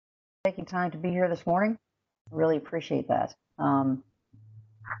taking time to be here this morning. Really appreciate that.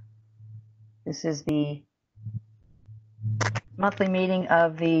 This is the monthly meeting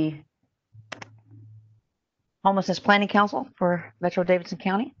of the Homelessness Planning Council for Metro Davidson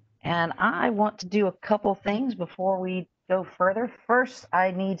County. And I want to do a couple things before we go further. First, I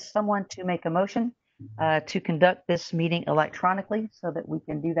need someone to make a motion to conduct this meeting electronically so that we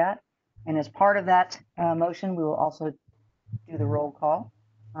can do that. And as part of that motion, we will also do the roll call.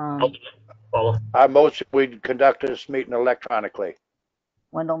 I motion we conduct this meeting electronically.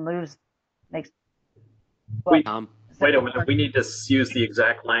 Wendell moves, makes. Wait a minute, we need to use the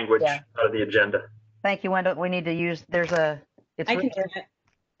exact language of the agenda. Thank you, Wendell. We need to use, it's I can do it.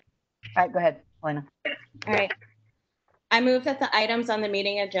 All right, go ahead, Elena. All right. I move that the items on the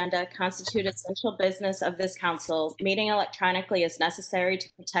meeting agenda constitute essential business of this council. Meeting electronically is necessary to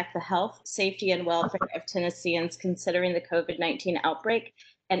protect the health, safety, and welfare of Tennesseans considering the COVID-19 outbreak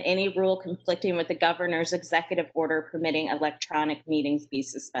and any rule conflicting with the governor's executive order permitting electronic meetings be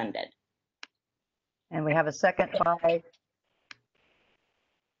suspended. And we have a second by.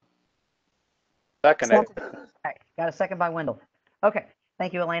 Second it. All right, got a second by Wendell. Okay,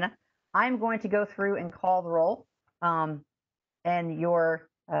 thank you, Elena. I'm going to go through and call the roll. And your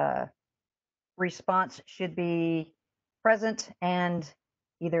response should be present and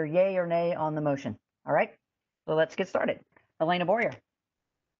either yay or nay on the motion. All right, so let's get started. Elena Boyer.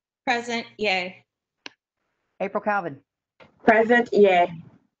 Present, yay. April Calvin. Present, yay.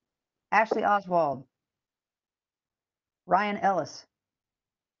 Ashley Oswald. Ryan Ellis.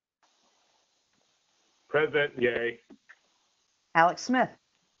 Present, yay. Alex Smith.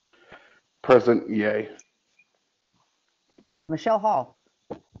 Present, yay. Michelle Hall.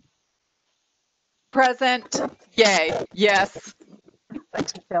 Present, yay. Yes.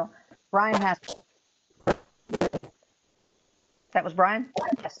 Thanks, Michelle. Brian Haskell. That was Brian?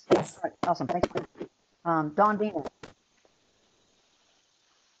 Yes. All right, awesome. Thanks. Dawn Beamer.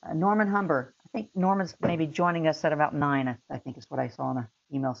 Norman Humber. I think Norman's maybe joining us at about 9, I think is what I saw in an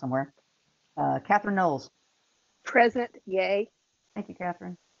email somewhere. Catherine Knowles. Present, yay. Thank you,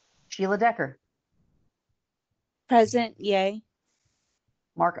 Catherine. Sheila Decker. Present, yay.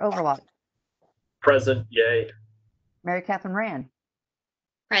 Mark Overlock. Present, yay. Mary Catherine Rand.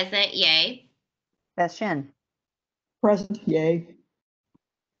 Present, yay. Beth Shin. Present, yay.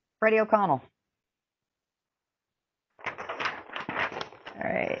 Freddie O'Connell. All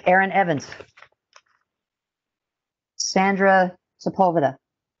right, Aaron Evans. Sandra Sepulveda.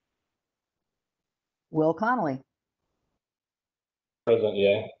 Will Connolly. Present,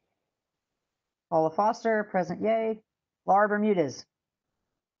 yay. Paula Foster, present, yay. Laura Bermudez.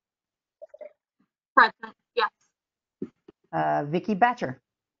 Present, yes. Vicky Batcher.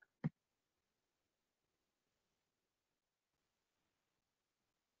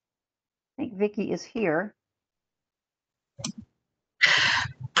 I think Vicky is here.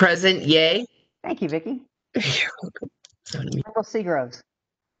 Present, yay. Thank you, Vicky. Michael Seagroves.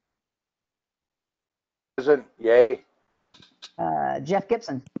 Present, yay. Jeff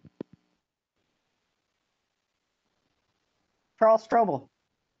Gibson. Charles Strobel.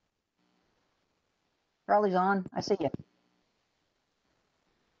 Charlie's on. I see you.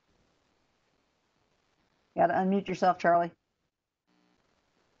 Got to unmute yourself, Charlie.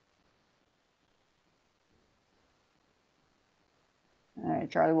 All right,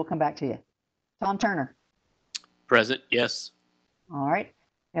 Charlie, we'll come back to you. Tom Turner. Present, yes. All right.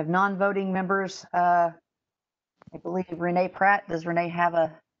 We have non-voting members. I believe Renee Pratt. Does Renee have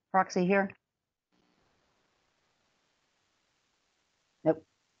a proxy here? Nope.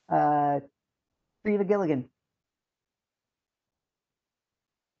 Treva Gilligan.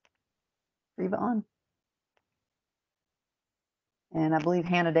 Treva on. And I believe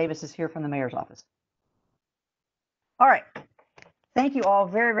Hannah Davis is here from the mayor's office. All right. Thank you all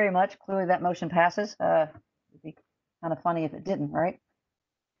very, very much. Clearly that motion passes. It'd be kind of funny if it didn't, right?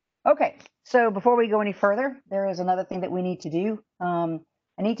 Okay, so before we go any further, there is another thing that we need to do. I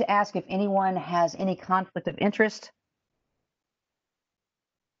need to ask if anyone has any conflict of interest,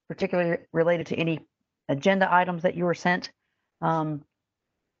 particularly related to any agenda items that you were sent.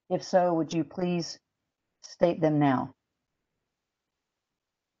 If so, would you please state them now?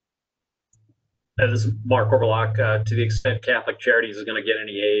 This is Mark Overlock. To the extent Catholic Charities is going to get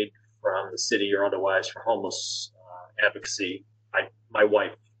any aid from the city or otherwise for homeless advocacy, my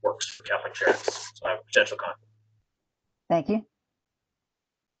wife works for Catholic Charities, so I have a potential conflict. Thank you.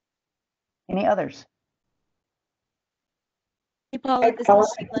 Any others? Hey, Paula, this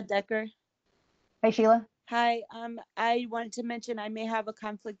is Sheila Decker. Hey, Sheila. Hi, I wanted to mention I may have a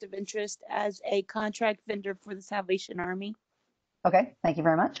conflict of interest as a contract vendor for the Salvation Army. Okay, thank you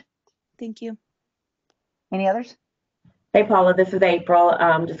very much. Thank you. Any others? Hey, Paula, this is April.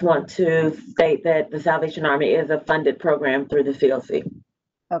 Just want to state that the Salvation Army is a funded program through the CoC.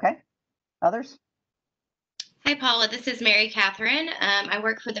 Okay. Others? Hi, Paula. This is Mary Catherine. I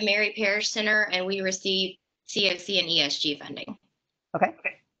work for the Mary Parish Center, and we receive CoC and ESG funding. Okay.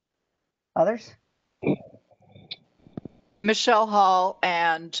 Others? Michelle Hall,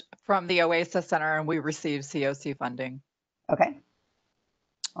 and from the Oasis Center, and we receive CoC funding. Okay.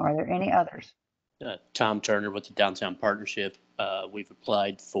 Are there any others? Tom Turner with the Downtown Partnership. We've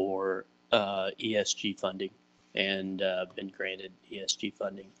applied for ESG funding and been granted ESG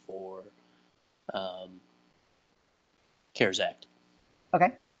funding for CARES Act.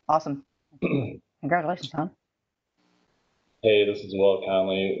 Okay, awesome. Congratulations, Tom. Hey, this is Will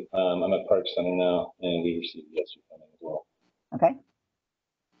Conley. I'm at Park Center now, and we receive ESG funding as well. Okay.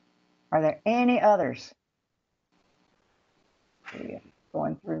 Are there any others?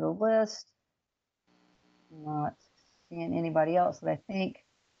 Going through the list. Not seeing anybody else that I think.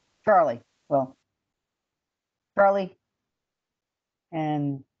 Charlie. Well, Charlie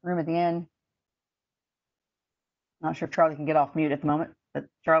and room at the end. Not sure if Charlie can get off mute at the moment, but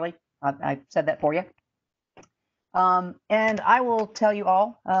Charlie, I said that for you. And I will tell you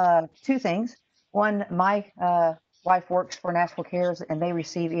all two things. One, my wife works for Nashville Cares, and they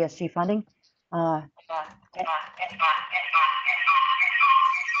receive ESG funding.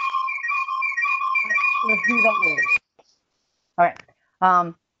 Who that is. All right.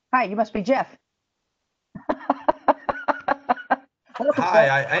 Hi, you must be Jeff.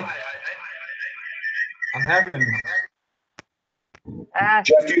 Hi, I'm having.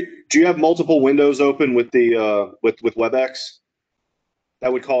 Jeff, do you have multiple windows open with the with WebEx?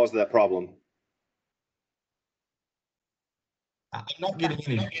 That would cause that problem. I'm not getting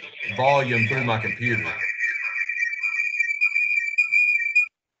any volume through my computer.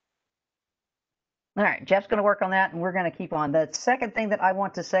 All right, Jeff's going to work on that, and we're going to keep on. The second thing that I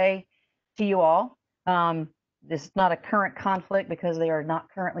want to say to you all, this is not a current conflict because they are not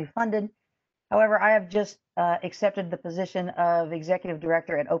currently funded. However, I have just accepted the position of Executive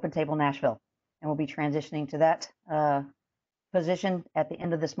Director at Open Table Nashville, and we'll be transitioning to that position at the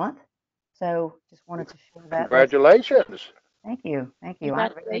end of this month. So just wanted to share that. Congratulations. Thank you. Thank you.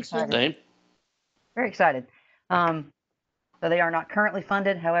 I'm very excited. Same. Very excited. So they are not currently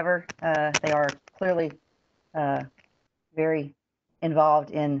funded. However, they are clearly very involved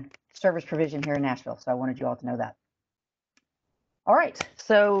in service provision here in Nashville. So I wanted you all to know that. All right.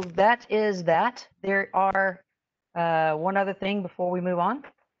 So that is that. There are one other thing before we move on.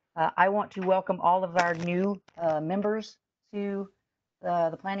 I want to welcome all of our new members to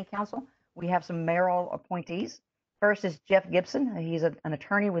the Planning Council. We have some mayoral appointees. First is Jeff Gibson. He's an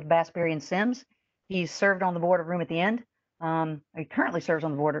attorney with Bassberry and Sims. He's served on the board of Room at the End. He currently serves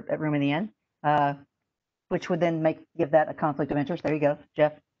on the board at Room in the End, which would then give that a conflict of interest. There you go.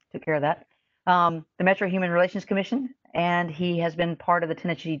 Jeff took care of that. The Metro Human Relations Commission, and he has been part of the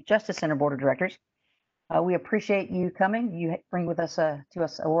Tennessee Justice Center Board of Directors. We appreciate you coming. You bring with us to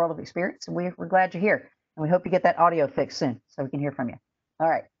us a world of experience, and we're glad you're here. And we hope you get that audio fixed soon so we can hear from you. All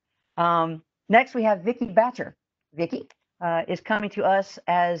right. Next, we have Vicki Batcher. Vicki is coming to us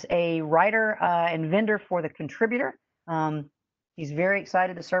as a writer and vendor for The Contributor. She's very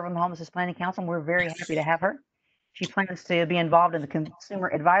excited to serve on the Homelessness Planning Council, and we're very happy to have her. She plans to be involved in the Consumer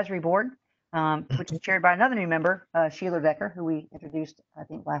Advisory Board, which is chaired by another new member, Sheila Decker, who we introduced, I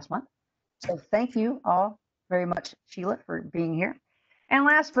think, last month. So thank you all very much, Sheila, for being here. And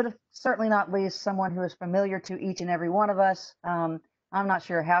last but certainly not least, someone who is familiar to each and every one of us. I'm not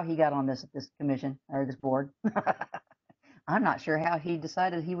sure how he got on this commission or this board. I'm not sure how he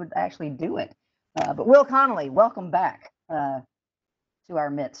decided he would actually do it. But Will Connolly, welcome back to our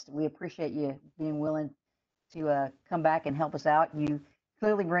midst. We appreciate you being willing to come back and help us out. You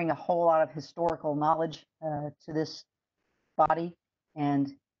clearly bring a whole lot of historical knowledge to this body,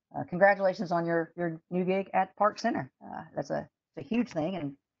 and congratulations on your new gig at Park Center. That's a huge thing,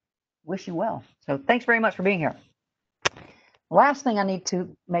 and wish you well. So thanks very much for being here. Last thing I need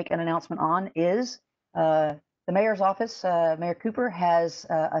to make an announcement on is the mayor's office. Mayor Cooper has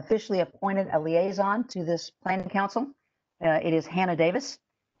officially appointed a liaison to this planning council. It is Hannah Davis.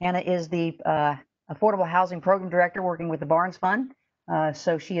 Hannah is the Affordable Housing Program Director working with the Barnes Fund.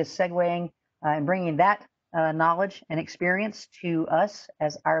 So she is segueing and bringing that knowledge and experience to us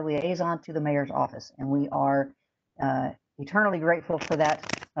as our liaison to the mayor's office. And we are eternally grateful for that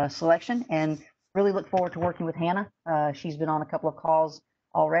selection and really look forward to working with Hannah. She's been on a couple of calls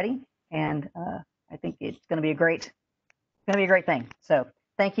already, and I think it's going to be a great thing. So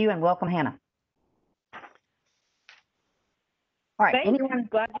thank you and welcome, Hannah. All right. Thanks. Anyone?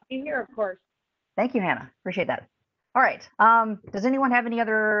 Glad to be here, of course. Thank you, Hannah. Appreciate that. All right. Does anyone have any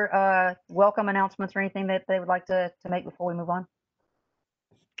other welcome announcements or anything that they would like to make before we move on?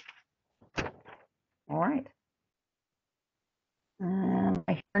 All right.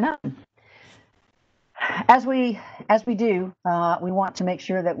 I hear none. As we do, we want to make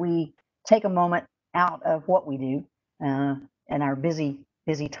sure that we take a moment out of what we do in our busy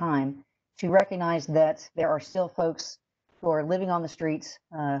time to recognize that there are still folks who are living on the streets,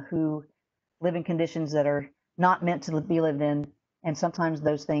 who live in conditions that are not meant to be lived in, and sometimes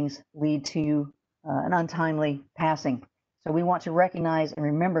those things lead to an untimely passing. So we want to recognize and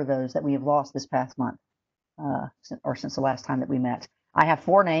remember those that we have lost this past month, or since the last time that we met. I have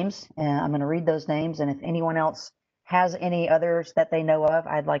 4 names, and I'm going to read those names, and if anyone else has any others that they know of,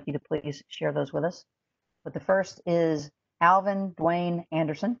 I'd like you to please share those with us. But the first is Alvin Dwayne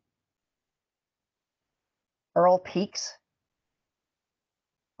Anderson, Earl Peaks,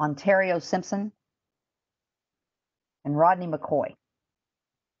 Ontario Simpson, and Rodney McCoy.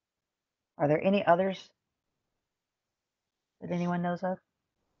 Are there any others that anyone knows of?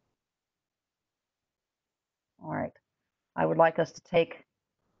 All right. I would like us to take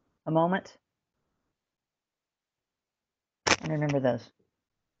a moment and remember those.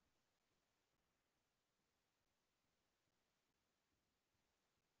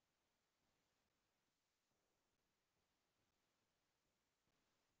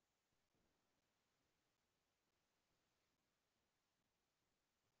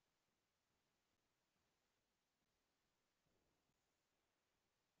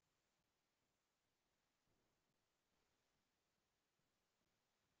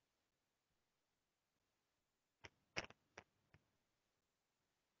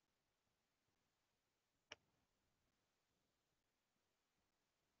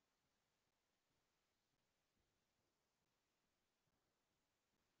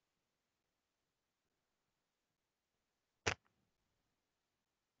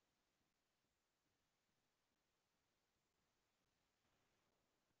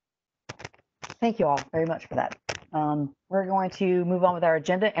 Thank you all very much for that. We're going to move on with our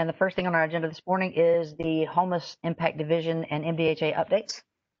agenda, and the first thing on our agenda this morning is the Homeless Impact Division and MDHA updates.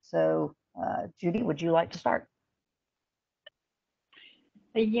 So, Judy, would you like to start?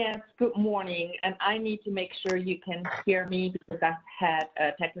 Yes, good morning. And I need to make sure you can hear me because I've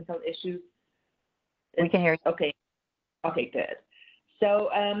had technical issues. We can hear you. Okay. Okay, good.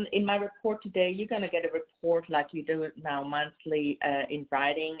 So in my report today, you're going to get a report like you do it now monthly in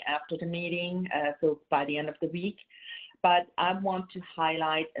writing after the meeting, so by the end of the week. But I want to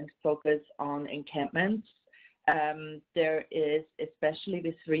highlight and focus on encampments. There is, especially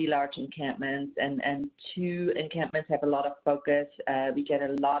with 3 large encampments, and 2 encampments have a lot of focus. We get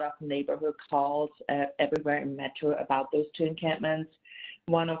a lot of neighborhood calls everywhere in Metro about those 2 encampments.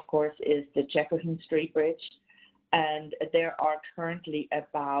 One, of course, is the Jefferson Street Bridge. And there are currently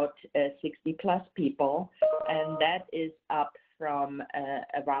about 60 plus people, and that is up from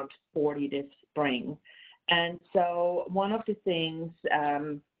around 40 this spring. And so one of the things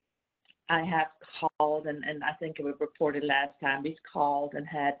I have called, and I think we reported last time, we've called and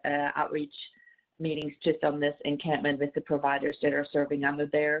had outreach meetings just on this encampment with the providers that are serving under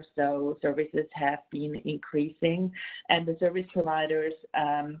there. So services have been increasing, and the service providers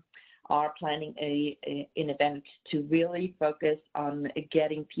are planning an event to really focus on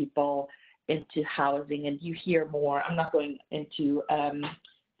getting people into housing. And you hear more. I'm not going into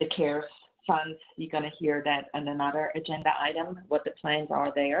the CARES funds. You're going to hear that on another agenda item, what the plans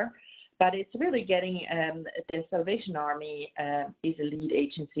are there. But it's really getting, the Salvation Army is a lead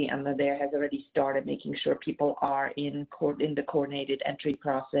agency under there, has already started making sure people are in the coordinated entry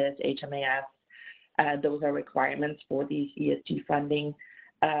process, HMAS. Those are requirements for these ESG funding.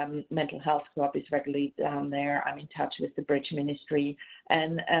 Mental health club is regularly down there. I'm in touch with the Bridge Ministry,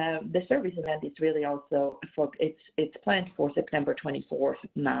 and the service event is really also it's planned for September 24th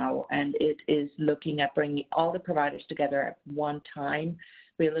now, and it is looking at bringing all the providers together at one time.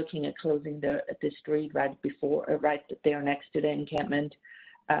 We're looking at closing the street right there next to the encampment,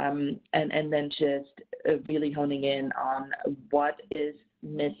 and then just really honing in on what is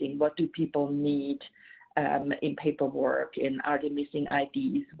missing, what do people need in paperwork, and are they missing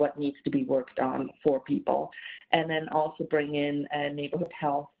IDs, what needs to be worked on for people. And then also bring in neighborhood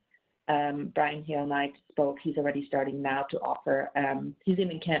health. Brian Hill and I spoke. He's already starting now to offer, he's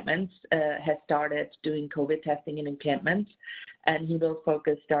in encampments, has started doing COVID testing in encampments, and he will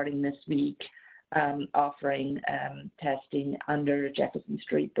focus starting this week offering testing under Jefferson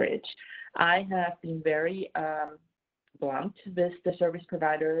Street Bridge. I have been very blunt with the service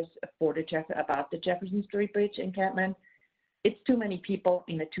providers for about the Jefferson Street Bridge encampment. it's too many people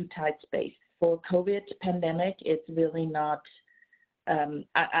in a too tight space. For COVID pandemic, it's really not,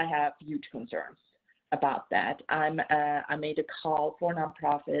 I have huge concerns about that. I made a call for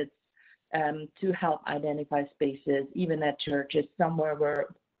nonprofits to help identify spaces, even at churches, somewhere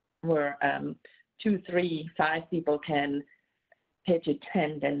where 2, 3, 5 people can pitch a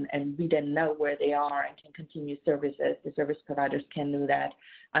tent and we then know where they are and can continue services. The service providers can do that.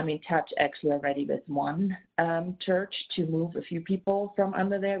 I'm in touch actually already with one church to move a few people from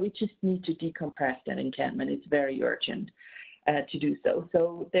under there. We just need to decompress that encampment. It's very urgent to do so.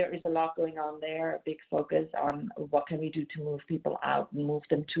 So there is a lot going on there, a big focus on what can we do to move people out and move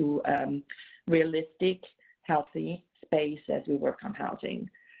them to realistic, healthy space as we work on housing.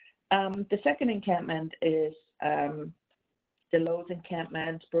 The second encampment is the Lowe's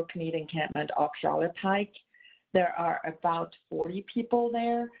encampment, Brookmead encampment off Charlotte Pike. There are about 40 people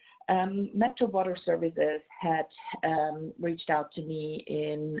there. Metro Water Services had reached out to me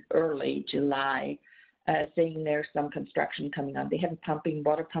in early July, saying there's some construction coming on. They have a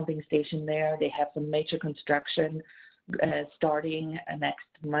water pumping station there. They have some major construction starting next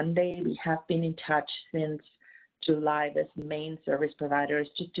Monday. We have been in touch since July with main service providers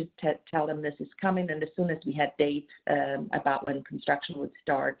just to tell them this is coming, and as soon as we had dates about when construction would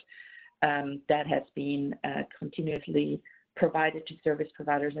start, that has been continuously provided to service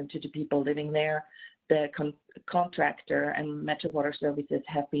providers and to the people living there. The contractor and Metro Water Services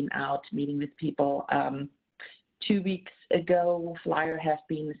have been out meeting with people 2 weeks ago. Flyer has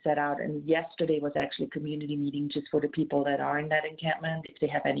been set out, and yesterday was actually a community meeting just for the people that are in that encampment, if they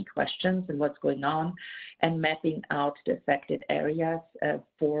have any questions and what's going on, and mapping out the affected areas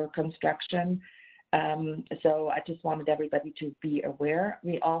for construction. So I just wanted everybody to be aware.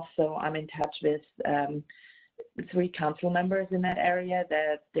 I'm in touch with 3 council members in that area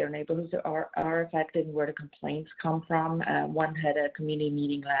that their neighborhoods are affected and where the complaints come from. One had a community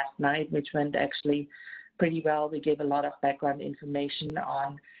meeting last night, which went actually pretty well. We gave a lot of background information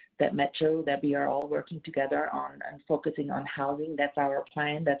on that Metro, that we are all working together on and focusing on housing. That's our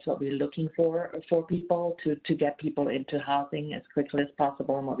plan. That's what we're looking for people, to get people into housing as quickly as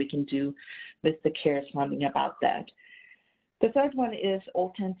possible, and what we can do with the CARES funding about that. The third one is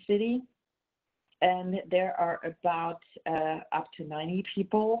Old Tent City, and there are about up to 90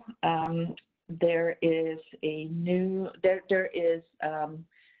 people. There is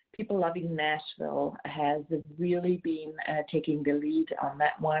People Loving Nashville has really been taking the lead on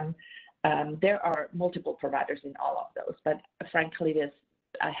that one. There are multiple providers in all of those, but frankly,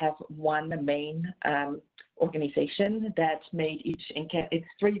 I have one main organization that made it's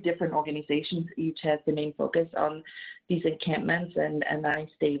 3 different organizations. Each has the main focus on these encampments, and I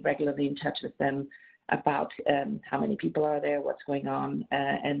stay regularly in touch with them about how many people are there, what's going on,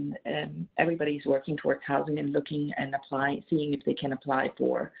 and everybody's working towards housing and looking and seeing if they can apply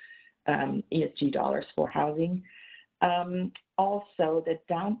for ESG dollars for housing. Also, the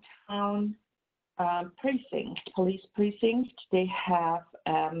downtown police precinct, they have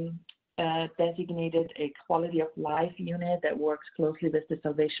designated a quality of life unit that works closely with the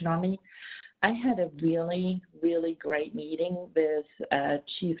Salvation Army. I had a really, really great meeting with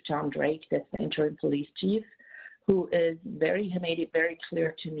Chief John Drake, that's the interim police chief, who made it very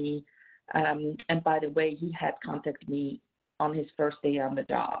clear to me, and by the way, he had contacted me on his first day on the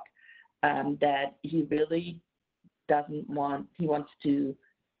job, that he really he wants to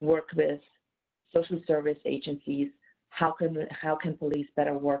work with social service agencies. How can police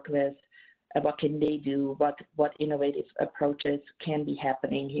better work with? What can they do? What innovative approaches can be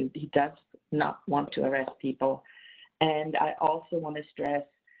happening? He does not want to arrest people. And I also want to stress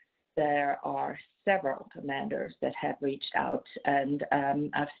there are several commanders that have reached out, and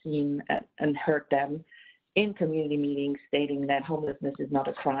I've seen and heard them in community meetings stating that homelessness is not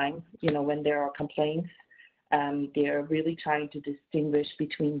a crime. When there are complaints, they're really trying to distinguish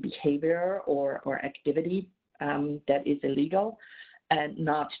between behavior or activity that is illegal, and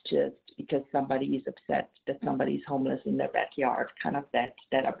not just because somebody is upset that somebody's homeless in their backyard, kind of that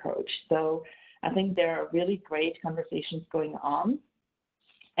approach. So I think there are really great conversations going on.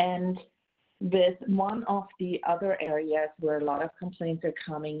 And with one of the other areas where a lot of complaints are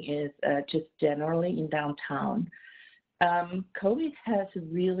coming is just generally in downtown. COVID has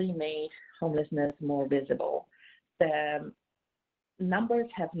really made homelessness more visible. The numbers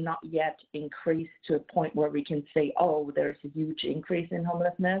have not yet increased to a point where we can say, oh, there's a huge increase in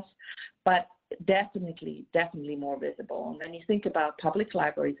homelessness, but definitely more visible. And when you think about public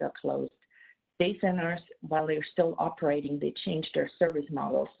libraries are closed, day centers, while they're still operating, they changed their service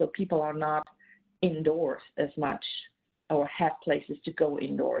models. So people are not indoors as much or have places to go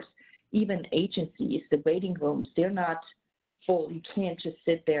indoors. Even agencies, the waiting rooms, they're not full. You can't just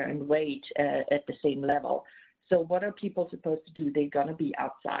sit there and wait at the same level. So what are people supposed to do? They're going to be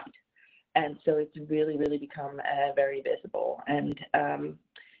outside. And so it's really, really become very visible. And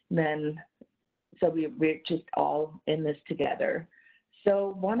then, so we're just all in this together.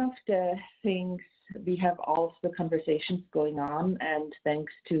 So one of the things, we have also conversations going on, and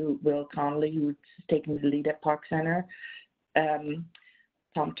thanks to Will Connolly, who's taking the lead at Park Center,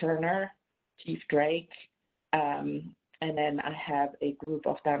 Tom Turner, Chief Drake, and then I have a group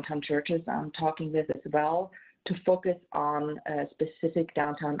of downtown churches I'm talking with as well, to focus on specific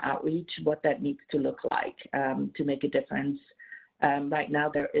downtown outreach, what that needs to look like to make a difference. Right now,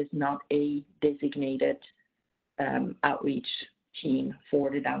 there is not a designated outreach team for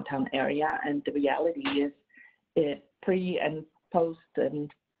the downtown area, and the reality is pre and post and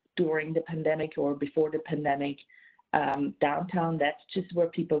during the pandemic or before the pandemic, downtown, that's just where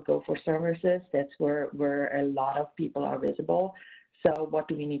people go for services. That's where a lot of people are visible. So what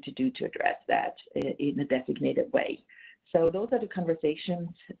do we need to do to address that in a designated way? So those are the conversations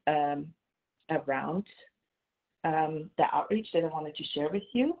around the outreach that I wanted to share with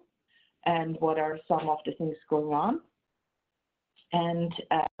you, and what are some of the things going on. And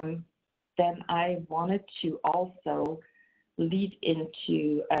then I wanted to also lead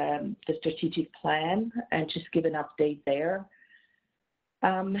into the strategic plan and just give an update there.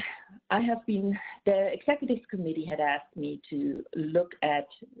 The executive committee had asked me to look at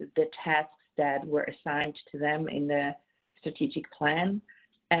the tasks that were assigned to them in the strategic plan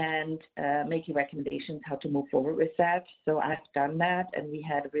and making recommendations how to move forward with that. So I've done that, and we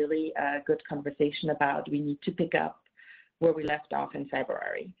had a really good conversation about we need to pick up where we left off in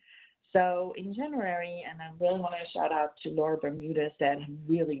February. So in January, and I really want to shout out to Laura Bermudez, that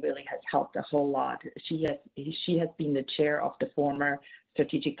really, really has helped a whole lot. She has been the chair of the former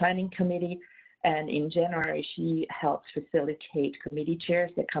Strategic Planning Committee, and in January, she helps facilitate committee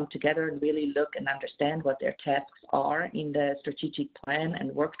chairs that come together and really look and understand what their tasks are in the strategic plan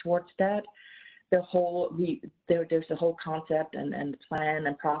and work towards that. There's a whole concept and plan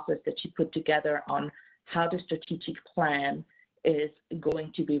and process that she put together on how the strategic plan is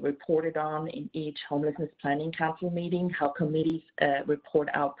going to be reported on in each Homelessness Planning Council meeting, how committees report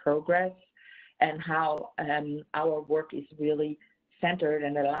out progress, and how our work is really centered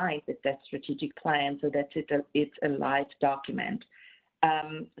and aligned with that strategic plan, so that it's a live document.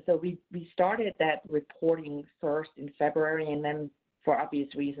 So we started that reporting first in February, and then for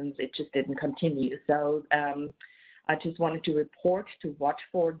obvious reasons, it just didn't continue. So I just wanted to report to watch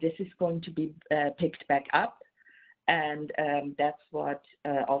for this is going to be picked back up. And that's what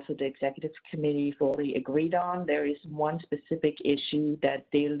also the executive committee fully agreed on. There is one specific issue that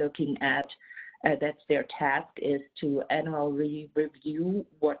they're looking at. That's their task, is to annually review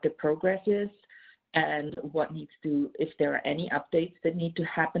what the progress is and what needs to, if there are any updates that need to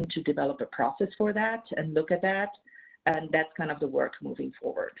happen, to develop a process for that and look at that. And that's kind of the work moving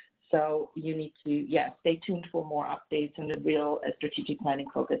forward. So you need to, stay tuned for more updates and the real strategic planning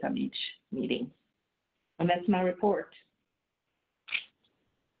focus on each meeting. And that's my report.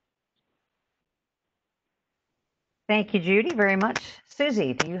 Thank you, Judy, very much.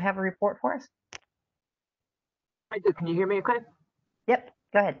 Susie, do you have a report for us? I do. Can you hear me okay? Yep,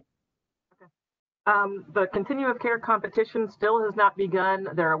 go ahead. Okay. The continuum of care competition still has not begun.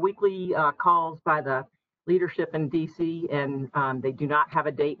 There are weekly calls by the leadership in DC, and they do not have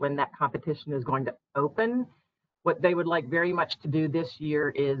a date when that competition is going to open. What they would like very much to do this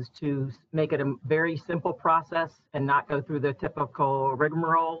year is to make it a very simple process and not go through the typical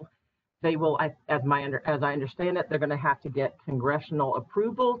rigmarole. They will, as I understand it, they're going to have to get congressional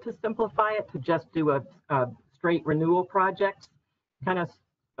approval to simplify it, to just do a straight renewal project kind of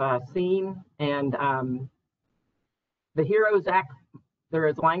scene. And the HEROES Act, there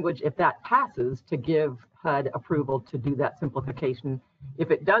is language, if that passes, to give HUD approval to do that simplification.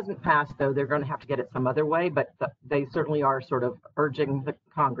 If it doesn't pass, though, they're going to have to get it some other way, but they certainly are sort of urging the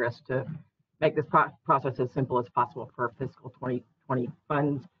Congress to make this process as simple as possible for fiscal 2020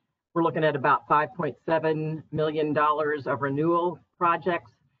 funds. We're looking at about $5.7 million of renewal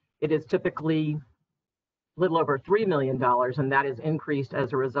projects. It is typically a little over $3 million, and that is increased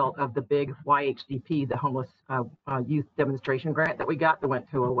as a result of the big YHDP, the Homeless Youth Demonstration Grant that we got that went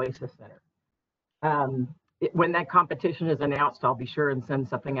to Oasis Center. When that competition is announced, I'll be sure and send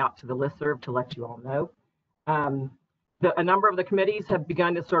something out to the listserv to let you all know. A number of the committees have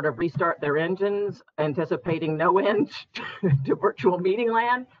begun to sort of restart their engines, anticipating no end to virtual meeting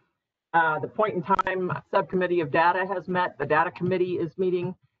land. The point in time subcommittee of data has met. The data committee is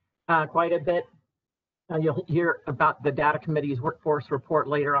meeting quite a bit. You'll hear about the data committee's workforce report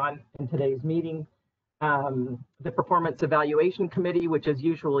later on in today's meeting. The Performance Evaluation Committee, which is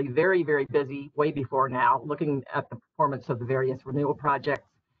usually very, very busy way before now, looking at the performance of the various renewal projects,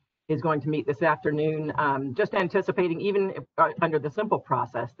 is going to meet this afternoon, just anticipating, even if, under the simple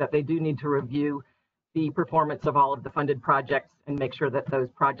process, that they do need to review the performance of all of the funded projects and make sure that those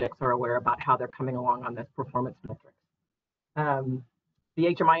projects are aware about how they're coming along on this performance metrics. The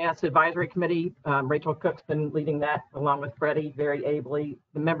HMIS Advisory Committee, Rachel Cook's been leading that along with Freddie very ably.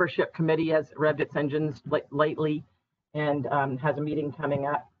 The Membership Committee has revved its engines lately and has a meeting coming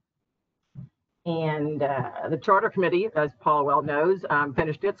up. And the Charter Committee, as Paul well knows,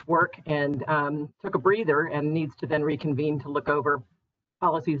 finished its work and took a breather and needs to then reconvene to look over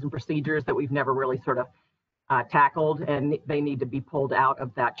policies and procedures that we've never really sort of tackled, and they need to be pulled out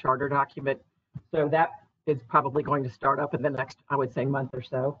of that charter document. So that is probably going to start up in the next, I would say, month or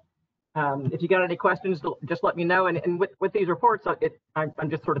so. If you got any questions, just let me know. And with these reports, I'm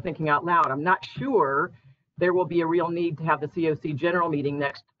just sort of thinking out loud. I'm not sure there will be a real need to have the CoC general meeting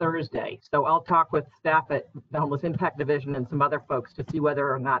next Thursday. So I'll talk with staff at the Homeless Impact Division and some other folks to see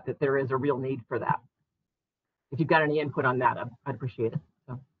whether or not that there is a real need for that. If you've got any input on that, I'd appreciate it.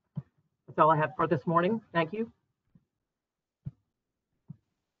 So that's all I have for this morning. Thank you.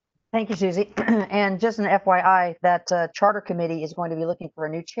 Thank you, Susie. And just an FYI, that charter committee is going to be looking for a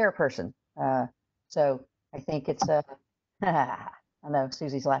new chairperson. So I think it's I know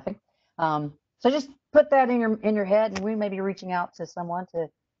Susie's laughing. So just put that in your head, and we may be reaching out to someone to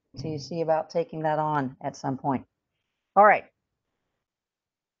see about taking that on at some point. All right.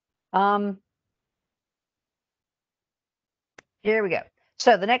 Here we go.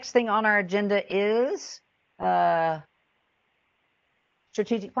 So the next thing on our agenda is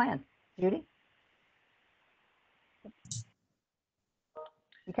strategic plan. Judy?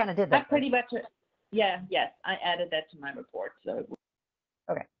 You kind of did that. I pretty much, yes, I added that to my report. So.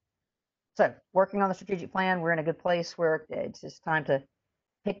 Okay. So working on the strategic plan, we're in a good place where it's just time to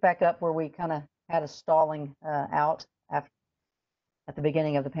pick back up where we kind of had a stalling out at the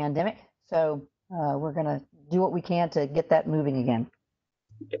beginning of the pandemic. So we're going to do what we can to get that moving again.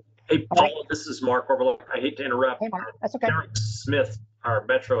 Hey, Paul, this is Mark Overlook. I hate to interrupt. Hey, Mark, that's okay. Derek Smith, our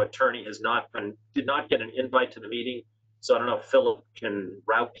Metro attorney, did not get an invite to the meeting. So I don't know if Philip can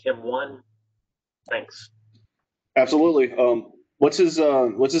route him one. Thanks. Absolutely. What's his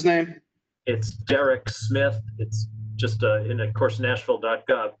name? It's Derek Smith. It's just of course,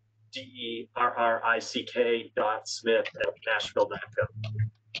 Nashville.gov, DERRICK.Smith@Nashville.gov.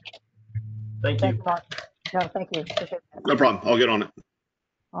 Thank you. Mark. No, thank you. No problem. I'll get on it.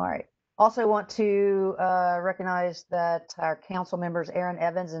 All right. Also want to recognize that our council members, Aaron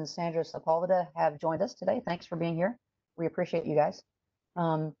Evans and Sandra Sepulveda, have joined us today. Thanks for being here. We appreciate you guys.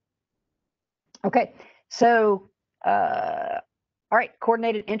 Okay, so, all right,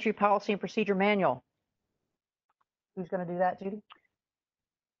 coordinated entry policy and procedure manual. Who's going to do that, Judy?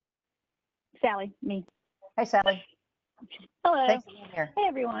 Sally, me. Hey, Sally. Hello. Thanks for being here. Hey,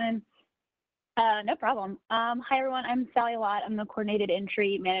 everyone. No problem. Hi, everyone. I'm Sally Lott. I'm the coordinated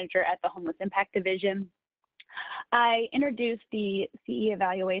entry manager at the Homeless Impact Division. I introduced the CE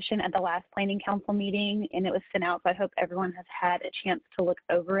evaluation at the last Planning Council meeting, and it was sent out, so I hope everyone has had a chance to look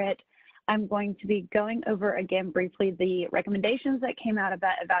over it. I'm going to be going over again briefly the recommendations that came out of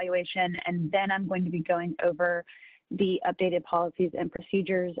that evaluation, and then I'm going to be going over the updated policies and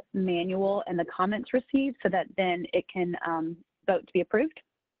procedures manual and the comments received so that then it can vote to be approved.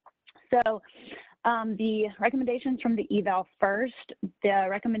 So the recommendations from the eval first, the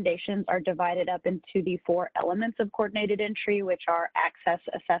recommendations are divided up into the 4 elements of coordinated entry, which are access,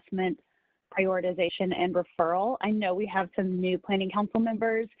 assessment, prioritization, and referral. I know we have some new Planning Council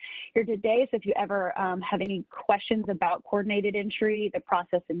members here today, so if you ever have any questions about coordinated entry, the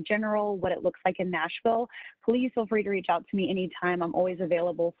process in general, what it looks like in Nashville, please feel free to reach out to me anytime. I'm always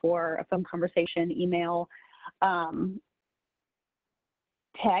available for a phone conversation, email,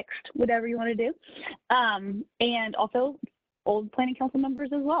 text, whatever you want to do. And also old Planning Council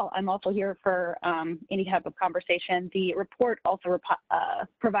members as well. I'm also here for any type of conversation. The report also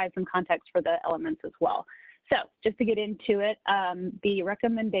provides some context for the elements as well. So just to get into it, the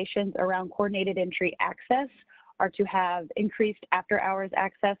recommendations around coordinated entry access are to have increased after-hours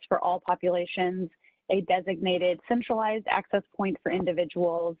access for all populations, a designated centralized access point for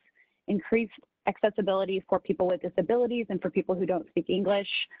individuals, increased accessibility for people with disabilities and for people who don't speak English,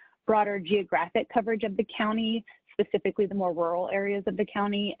 broader geographic coverage of the county, specifically the more rural areas of the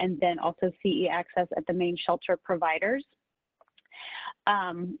county, and then also CE access at the main shelter providers.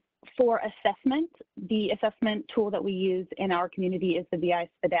 For assessment, the assessment tool that we use in our community is the VI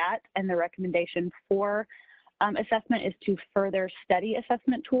SPDAT, and the recommendation for assessment is to further study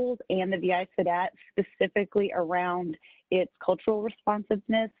assessment tools and the VI SEDAT specifically around its cultural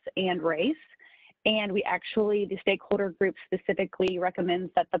responsiveness and race. And we actually, the stakeholder group specifically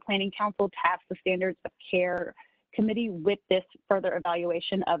recommends that the Planning Council task the Standards of Care Committee with this further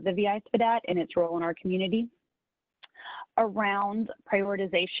evaluation of the VI SEDAT and its role in our community. Around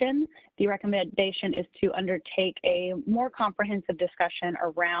prioritization, the recommendation is to undertake a more comprehensive discussion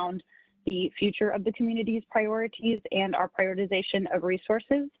around the future of the community's priorities and our prioritization of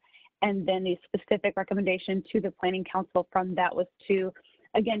resources. And then the specific recommendation to the Planning Council from that was to,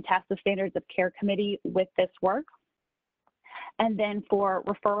 again, task the Standards of Care Committee with this work. And then for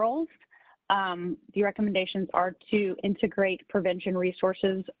referrals, the recommendations are to integrate prevention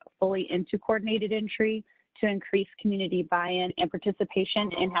resources fully into coordinated entry, to increase community buy-in and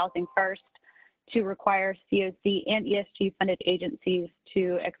participation in Housing First, to require CoC and ESG funded agencies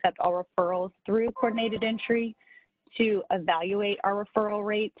to accept all referrals through coordinated entry, to evaluate our referral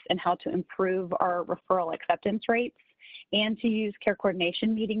rates and how to improve our referral acceptance rates, and to use care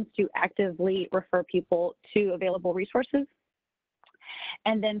coordination meetings to actively refer people to available resources.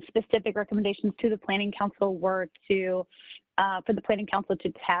 And then specific recommendations to the Planning Council were to, for the Planning Council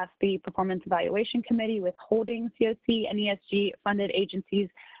to task the Performance Evaluation Committee with holding CoC and ESG funded agencies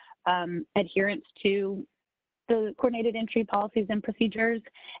adherence to the coordinated entry policies and procedures,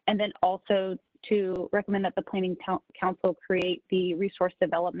 and then also to recommend that the Planning Council create the Resource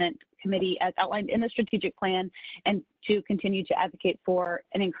Development Committee as outlined in the strategic plan, and to continue to advocate for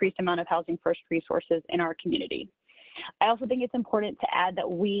an increased amount of Housing First resources in our community. I also think it's important to add that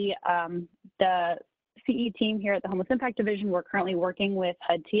we, the CE team here at the Homeless Impact Division, we're currently working with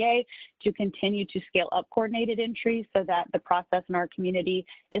HUD-TA to continue to scale up coordinated entry so that the process in our community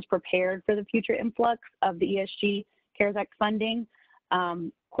is prepared for the future influx of the ESG CARES Act funding.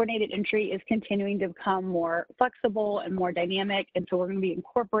 Coordinated entry is continuing to become more flexible and more dynamic, and so we're going to be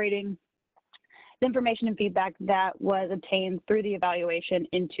incorporating the information and feedback that was obtained through the evaluation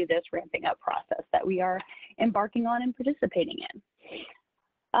into this ramping up process that we are embarking on and participating in.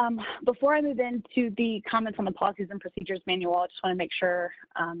 Before I move into the comments on the policies and procedures manual, I just want to make sure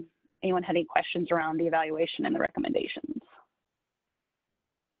anyone had any questions around the evaluation and the recommendations.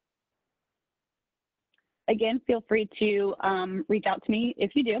 Again, feel free to reach out to me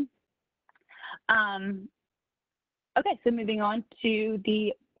if you do. Okay, so moving on to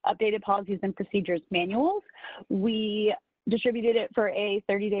the updated policies and procedures manuals. We distributed it for a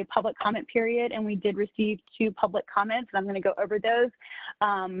 30-day public comment period, and we did receive 2 public comments, and I'm going to go over those.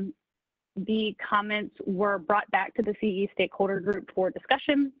 The comments were brought back to the CE stakeholder group for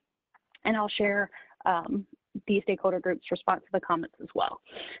discussion, and I'll share the stakeholder group's response to the comments as well.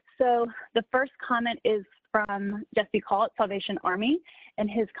 So the first comment is from Jesse Call at Salvation Army, and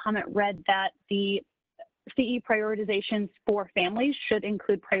his comment read that the CE prioritizations for families should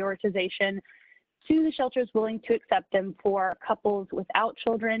include prioritization to the shelters willing to accept them for couples without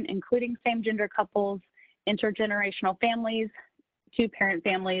children, including same-gender couples, intergenerational families, 2-parent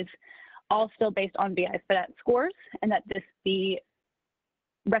families, all still based on VI SEDAT scores, and that this be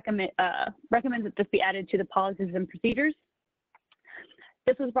recommends that this be added to the policies and procedures.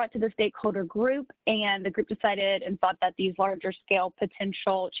 This was brought to the stakeholder group, and the group decided and thought that these larger scale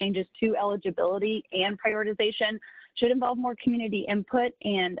potential changes to eligibility and prioritization should involve more community input.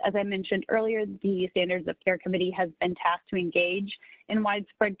 And as I mentioned earlier, the Standards of Care Committee has been tasked to engage in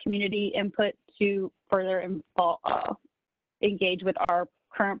widespread community input to further engage with our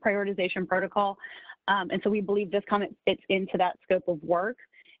current prioritization protocol. And so we believe this comment fits into that scope of work.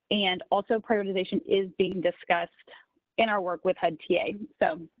 And also prioritization is being discussed in our work with HUD-TA.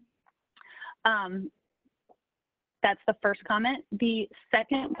 So that's the first comment. The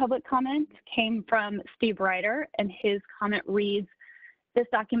second public comment came from Steve Ryder, and his comment reads, "This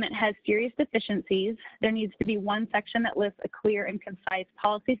document has serious deficiencies. There needs to be one section that lists a clear and concise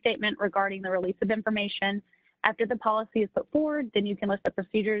policy statement regarding the release of information. After the policy is put forward, then you can list the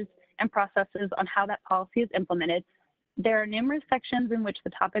procedures and processes on how that policy is implemented. There are numerous sections in which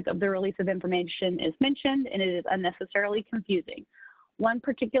the topic of the release of information is mentioned, and it is unnecessarily confusing. One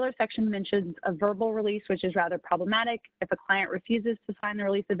particular section mentions a verbal release, which is rather problematic. If a client refuses to sign the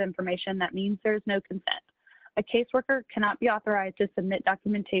release of information, that means there is no consent. A caseworker cannot be authorized to submit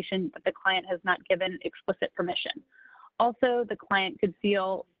documentation that the client has not given explicit permission. Also, the client could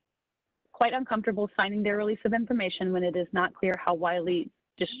feel quite uncomfortable signing their release of information when it is not clear how widely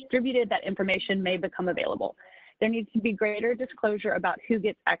distributed that information may become available. There needs to be greater disclosure about who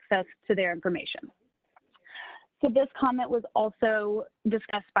gets access to their information." So this comment was also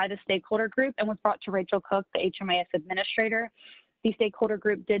discussed by the stakeholder group and was brought to Rachel CoC, the HMIS administrator. the stakeholder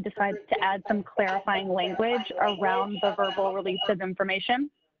group did decide to add some clarifying language around the verbal release of information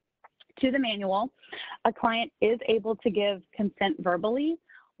to the manual. A client is able to give consent verbally.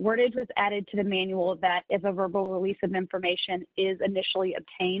 Wordage was added to the manual that if a verbal release of information is initially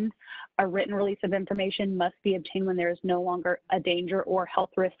obtained, a written release of information must be obtained when there is no longer a danger or health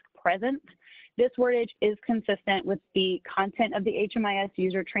risk present. This wordage is consistent with the content of the HMIS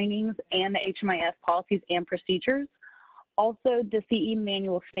user trainings and the HMIS policies and procedures. Also, the CE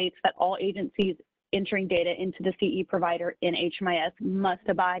manual states that all agencies entering data into the CE provider in HMIS must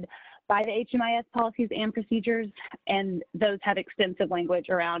abide by the HMIS policies and procedures, and those have extensive language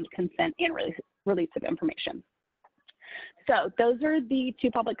around consent and release of information. So those are the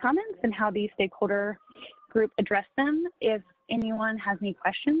two public comments and how the stakeholder group addressed them. If anyone has any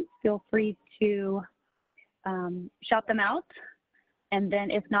questions, feel free to shout them out. And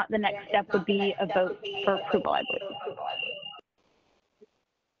then if not, the next step would be a vote for approval, I believe.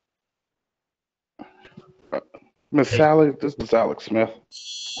 Miss Sally, this is Alex Smith.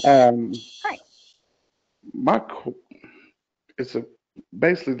 Hi. It's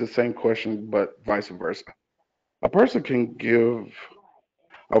basically the same question, but vice versa. A person can give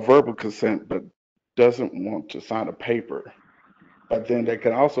a verbal consent, but doesn't want to sign a paper. But then they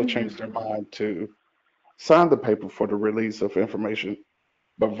can also change their mind to sign the paper for the release of information,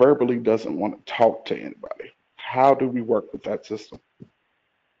 but verbally doesn't want to talk to anybody. How do we work with that system?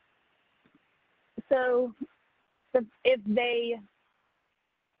 So if they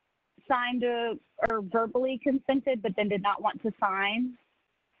signed or verbally consented, but then did not want to sign,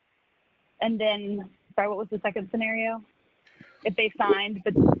 and then, sorry, what was the second scenario? If they signed,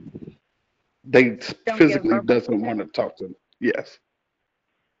 but they physically doesn't want to talk to them. Yes.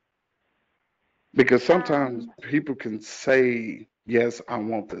 Because sometimes people can say, yes, I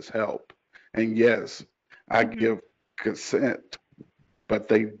want this help. And yes, I give consent, but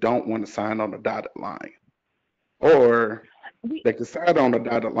they don't want to sign on the dotted line. Or they can sign on the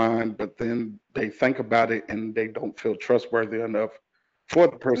dotted line, but then they think about it and they don't feel trustworthy enough for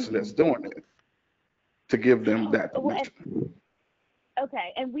the person that's doing it to give them that permission.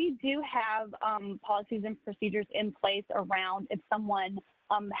 Okay, and we do have policies and procedures in place around if someone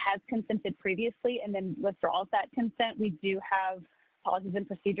has consented previously and then withdraws that consent. We do have policies and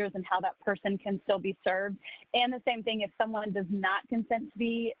procedures and how that person can still be served. And the same thing, if someone does not consent to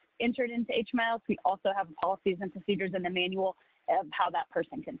be entered into HMIS, we also have policies and procedures in the manual of how that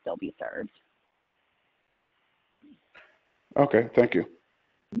person can still be served. Okay, thank you.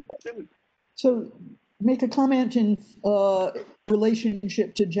 So make a comment in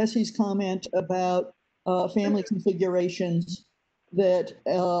relationship to Jesse's comment about family configurations, that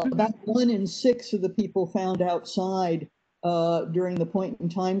about 1 in 6 of the people found outside during the point in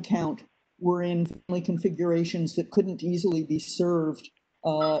time count were in family configurations that couldn't easily be served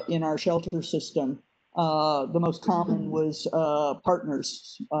in our shelter system. The most common was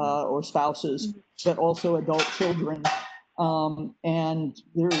partners or spouses, but also adult children. And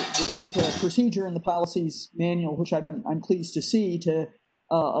there's a procedure in the policies manual, which I'm pleased to see, to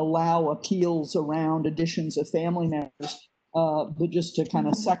allow appeals around additions of family members, but just to kind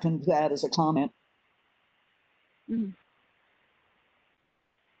of second that as a comment.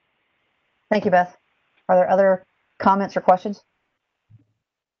 Thank you, Beth. Are there other comments or questions?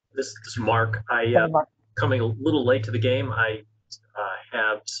 This is Mark. Coming a little late to the game. I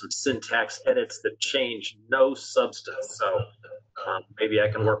have some syntax edits that change no substance. So maybe I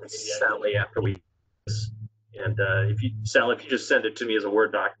can work with Sally after we. And Sally, if you just send it to me as a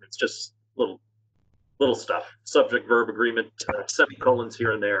Word document, it's just little stuff, subject verb agreement, semicolons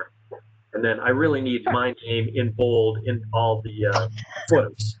here and there. And then I really need my name in bold in all the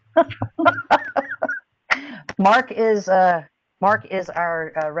footers. Mark is our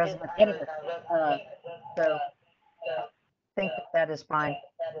resident editor, so I think that is fine.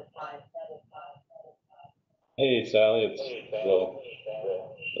 Hey, Sally, it's Will.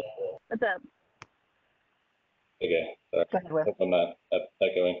 What's up? Okay, sorry. Go ahead, Will. Hope I'm not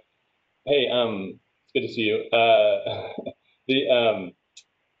echoing. Hey, it's good to see you.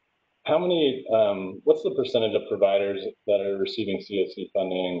 How many? What's the percentage of providers that are receiving CoC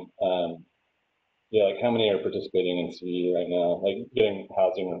funding? Yeah, like how many are participating in CE right now? Like getting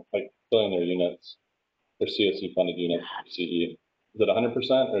housing, like filling their units, their CoC funded units for CE. Is it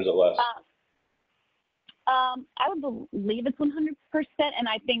 100% or is it less? I would believe it's 100%, and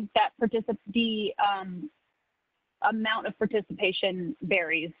I think that the amount of participation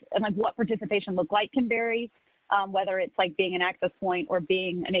varies, and like what participation look like can vary, whether it's like being an access point or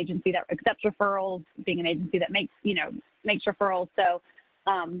being an agency that accepts referrals, being an agency that makes referrals. So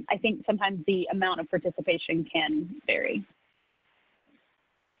I think sometimes the amount of participation can vary.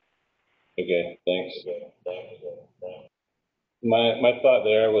 Okay, thanks. My thought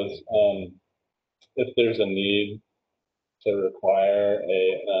there was if there's a need to require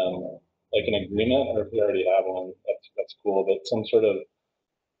a like an agreement, or if we already have one, that's cool. But some sort of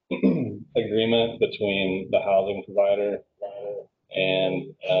agreement between the housing provider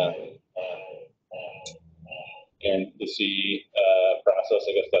and the CE process.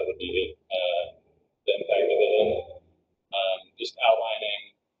 I guess that would be the impact of it. Just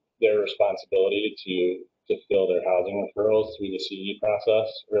outlining their responsibility to fill their housing referrals through the CE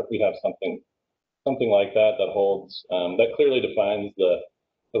process, or if we have something like that that holds that clearly defines the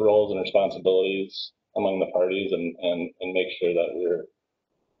roles and responsibilities among the parties, and make sure that we're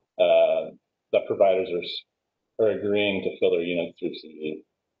that providers are agreeing to fill their units through CE,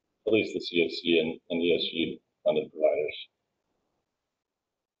 at least the CFC and ESG funded providers.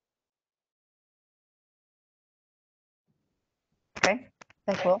 Okay,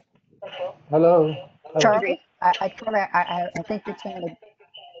 thanks, Will. Hello. Charlie, I think you're trying to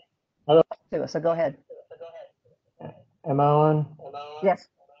Hello. to us, so go ahead. Am I on? Yes.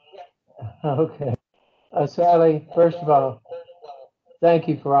 Okay. Sally, first of all, thank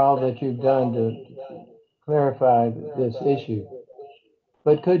you for all that you've done to clarify this issue.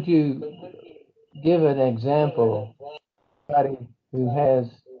 But could you give an example of somebody who has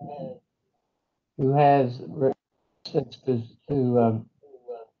resistance to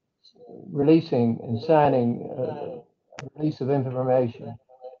releasing and signing a release of information?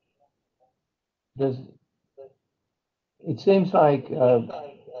 It seems like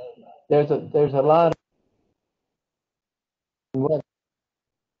there's a lot of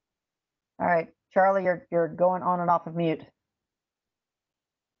All right, Charlie, you're going on and off of mute.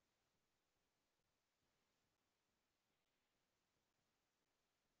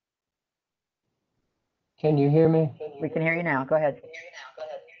 Can you hear me? We can hear you now. Go ahead.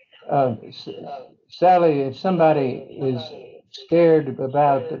 Sally, if somebody is scared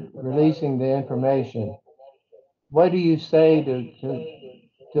about releasing the information, what do you say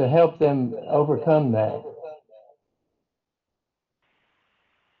to help them overcome that?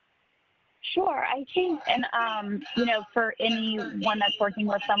 Sure, I think, and for anyone that's working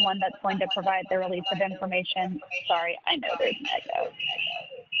with someone that's going to provide the release of information, sorry, I know there's an echo.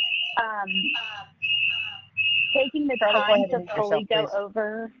 Taking the time to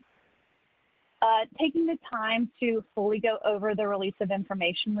fully go over, the release of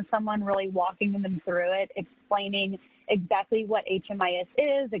information with someone, really walking them through it, explaining exactly what HMIS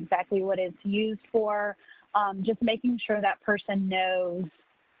is, exactly what it's used for, just making sure that person knows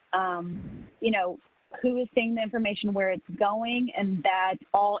who is seeing the information, where it's going, and that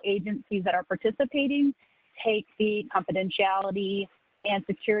all agencies that are participating take the confidentiality and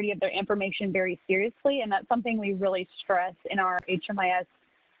security of their information very seriously. And that's something we really stress in our HMIS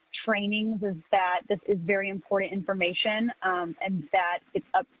trainings, is that this is very important information, and that it's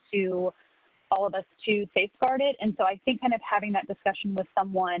up to all of us to safeguard it. And so I think kind of having that discussion with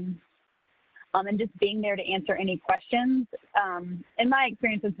someone and just being there to answer any questions, in my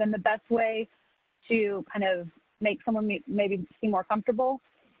experience, has been the best way to kind of make someone maybe seem more comfortable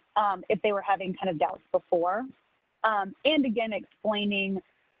if they were having kind of doubts before. And again, explaining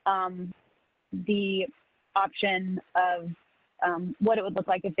the option of what it would look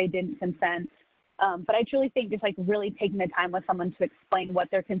like if they didn't consent. But I truly think just like really taking the time with someone to explain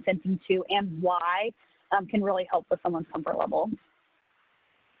what they're consenting to and why can really help with someone's comfort level.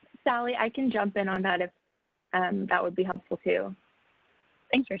 Sally, I can jump in on that if that would be helpful too.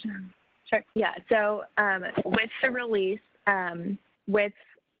 Thanks, Rachel. Sure. Yeah. So with the release, with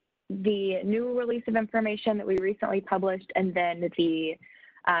the new release of information that we recently published, and then the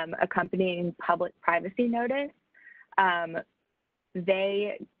accompanying public privacy notice,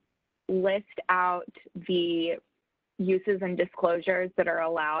 they list out the uses and disclosures that are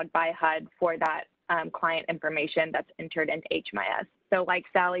allowed by HUD for that client information that's entered into HMIS. So like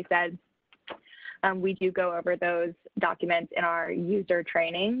Sally said, we do go over those documents in our user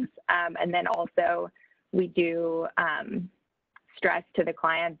trainings. And then also we do stress to the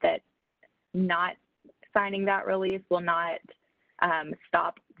client that not signing that release will not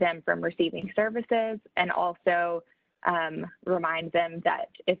stop them from receiving services, and also remind them that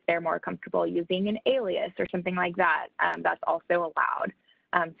if they're more comfortable using an alias or something like that, that's also allowed.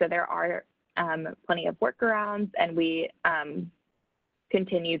 So there are plenty of workarounds, and we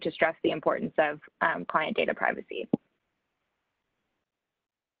continue to stress the importance of client data privacy.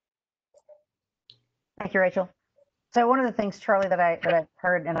 Thank you, Rachel. So one of the things, Charlie, that I've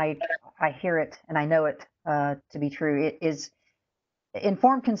heard, and I hear it and I know it to be true, it is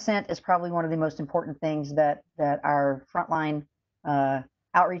informed consent is probably one of the most important things that our frontline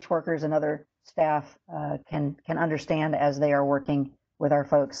outreach workers and other staff can understand as they are working with our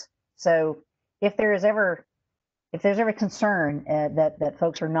folks. So if there's ever concern that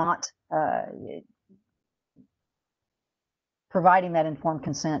folks are not providing that informed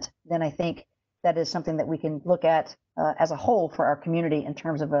consent, then I think that is something that we can look at as a whole for our community in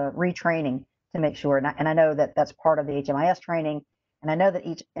terms of a retraining to make sure. And I know that that's part of the HMIS training. And I know that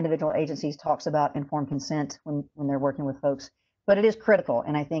each individual agency talks about informed consent when they're working with folks, but it is critical.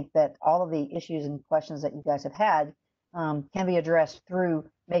 And I think that all of the issues and questions that you guys have had can be addressed through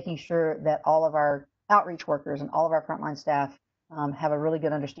making sure that all of our outreach workers and all of our frontline staff have a really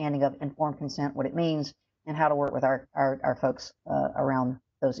good understanding of informed consent, what it means, and how to work with our folks around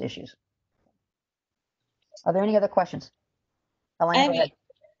those issues. Are there any other questions? Elena, go ahead.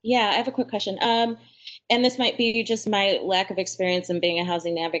 Yeah, I have a quick question. And this might be just my lack of experience in being a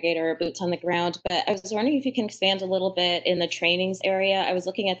housing navigator or boots on the ground, but I was wondering if you can expand a little bit in the trainings area. I was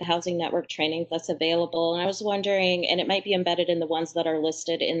looking at the housing network trainings that's available, and I was wondering, and it might be embedded in the ones that are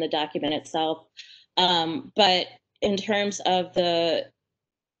listed in the document itself, but in terms of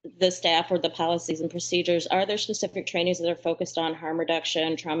the staff or the policies and procedures, are there specific trainings that are focused on harm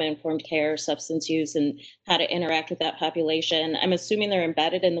reduction, trauma-informed care, substance use, and how to interact with that population? I'm assuming they're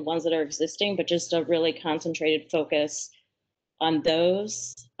embedded in the ones that are existing, but just a really concentrated focus on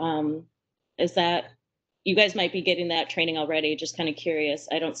those. Is that, you guys might be getting that training already, just kind of curious.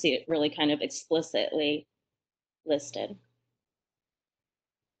 I don't see it really kind of explicitly listed.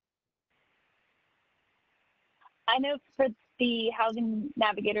 I know for the housing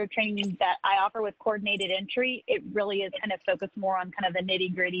navigator training that I offer with coordinated entry, it really is kind of focused more on kind of the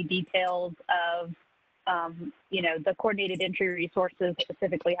nitty gritty details of, you know, the coordinated entry resources,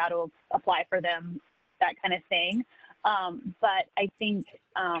 specifically how to apply for them, that kind of thing. But I think,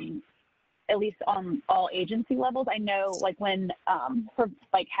 at least on all agency levels, I know like when, for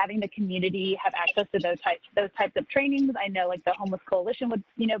like having the community have access to those types of trainings, I know like the Homeless Coalition would,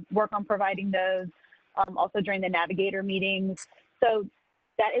 you know, work on providing those. Also during the navigator meetings. So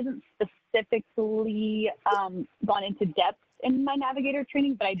that isn't specifically gone into depth in my navigator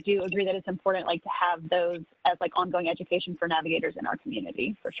training, but I do agree that it's important like to have those as like ongoing education for navigators in our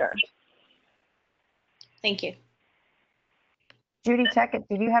community for sure. Thank you. Judy Teckett,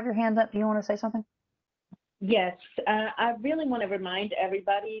 did you have your hand up? Do you want to say something? Yes, I really want to remind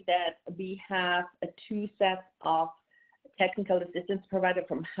everybody that we have 2 sets of technical assistance provider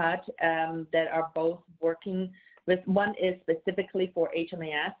from HUD that are both working with. One is specifically for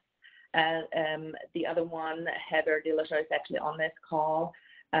HMIS. The other one, Heather Dillashaw, is actually on this call,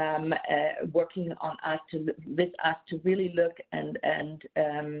 working on with us to really look and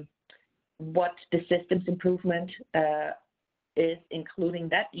what the systems improvement is including.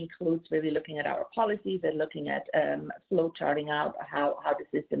 That includes really looking at our policies and looking at flow charting out how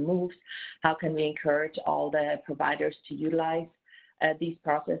the system moves. How can we encourage all the providers to utilize these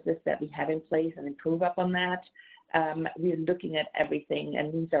processes that we have in place and improve upon that? We're looking at everything,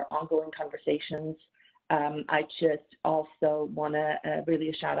 and these are ongoing conversations. I just also want to really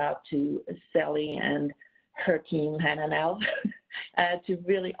a shout out to Sally and her team, Hannah and Elle, to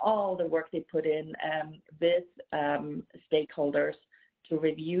really all the work they put in with stakeholders to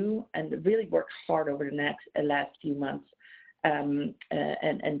review and really work hard over the last few months and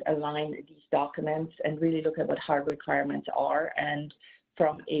align these documents and really look at what hard requirements are. And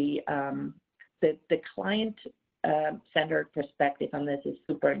from a the client centered perspective on this is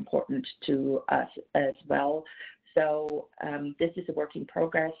super important to us as well. So this is a work in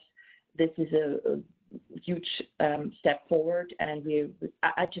progress. This is a huge step forward, and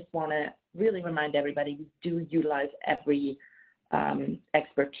I just want to really remind everybody we do utilize every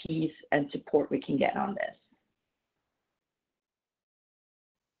expertise and support we can get on this.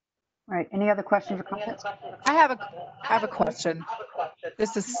 All right, any other questions or comments? I have a question.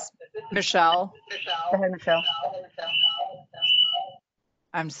 This is Michelle. Go ahead, Michelle.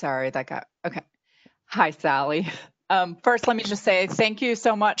 I'm sorry, okay. Hi, Sally. First, let me just say thank you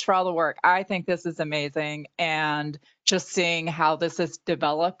so much for all the work. I think this is amazing. And just seeing how this has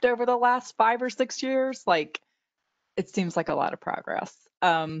developed over the last 5 or 6 years, like it seems like a lot of progress.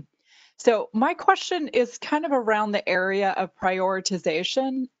 So my question is kind of around the area of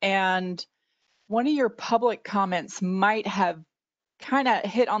prioritization. And one of your public comments might have kind of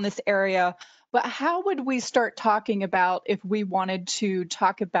hit on this area, but how would we start talking about if we wanted to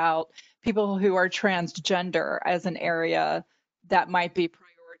talk about people who are transgender as an area that might be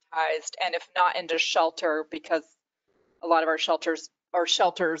prioritized, and if not into shelter, because a lot of our shelters,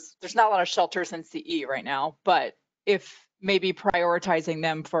 there's not a lot of shelters in CE right now, but if maybe prioritizing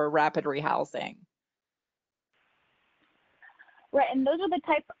them for rapid rehousing? Right, and those are the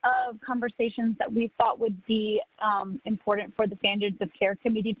type of conversations that we thought would be important for the Standards of Care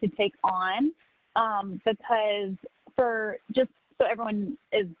Committee to take on, because for just so everyone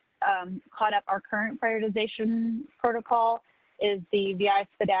is caught up, our current prioritization protocol is the VI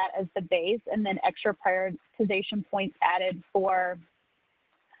SPDAT as the base, and then extra prioritization points added for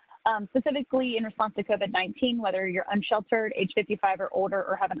specifically in response to COVID-19, whether you're unsheltered, age 55 or older,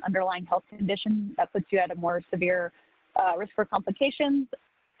 or have an underlying health condition that puts you at a more severe risk for complications,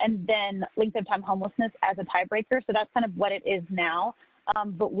 and then length of time homelessness as a tiebreaker. So that's kind of what it is now.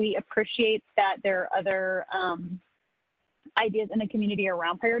 But we appreciate that there are other ideas in the community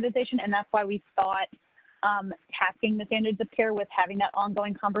around prioritization, and that's why we thought tasking the Standards of Care with having that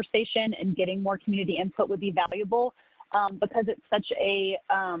ongoing conversation and getting more community input would be valuable, because it's such a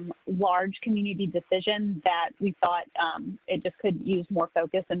large community decision that we thought it just could use more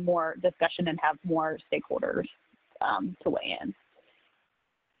focus and more discussion and have more stakeholders to weigh in.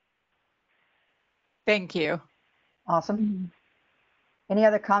 Thank you. Awesome. Any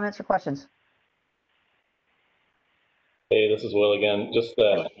other comments or questions? Hey, this is Will again. Just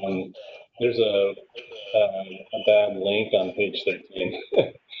that there's a bad link on page 13.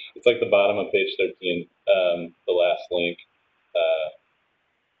 It's like the bottom of page 13, the last link,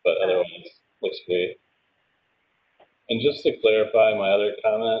 but otherwise looks great. And just to clarify my other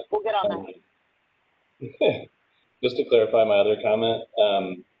comment, we'll get on that. Just to clarify my other comment,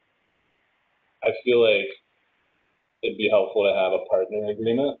 I feel like it'd be helpful to have a partner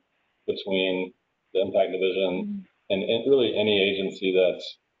agreement between the Impact Division and really any agency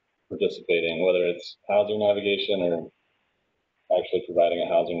that's participating, whether it's housing navigation or actually providing a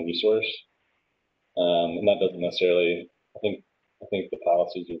housing resource. And that doesn't necessarily, I think the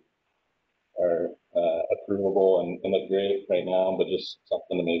policies are approvable and look great right now, but just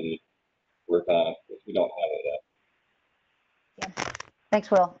something to maybe work on if we don't have it yet. Thanks,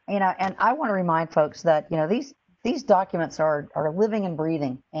 Will. And I want to remind folks that, these documents are living and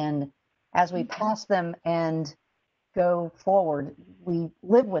breathing. And as we pass them and go forward, we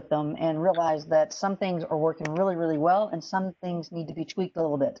live with them and realize that some things are working really, really well, and some things need to be tweaked a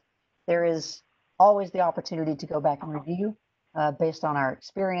little bit. There is always the opportunity to go back and review based on our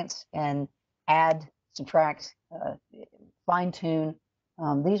experience and add, subtract, fine tune.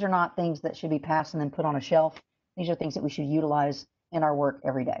 These are not things that should be passed and then put on a shelf. These are things that we should utilize in our work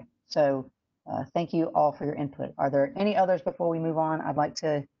every day. So thank you all for your input. Are there any others before we move on? I'd like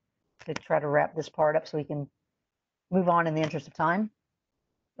to try to wrap this part up so we can move on in the interest of time,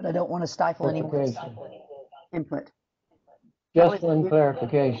 but I don't want to stifle anyone's input. Just one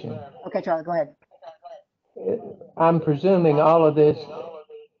clarification. Okay, Charlie, go ahead. I'm presuming all of this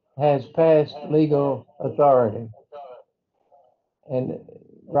has passed legal authority. And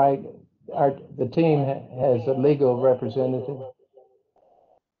right, the team has a legal representative.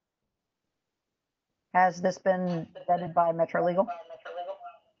 Has this been vetted by Metro Legal?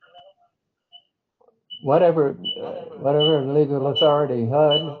 Whatever legal authority,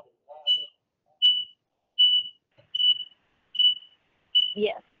 HUD.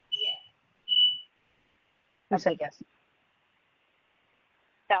 Yes. Who said yes?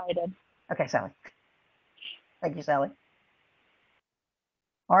 Sally did. Okay, Sally. Thank you, Sally.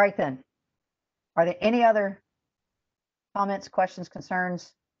 All right, then. Are there any other comments, questions,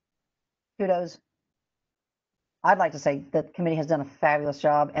 concerns, kudos? I'd like to say that the committee has done a fabulous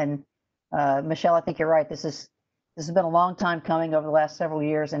job. And Michelle, I think you're right. This has been a long time coming over the last several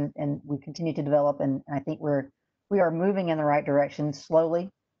years, and we continue to develop. And I think we are moving in the right direction slowly,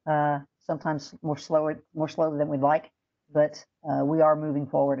 sometimes more slowly than we'd like, but we are moving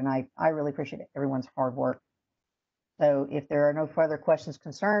forward. And I really appreciate everyone's hard work. So if there are no further questions,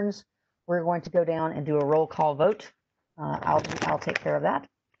 concerns, we're going to go down and do a roll call vote. I'll take care of that.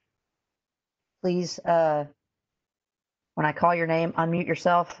 Please, when I call your name, unmute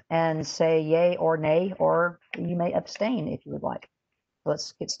yourself and say yay or nay, or you may abstain if you would like. So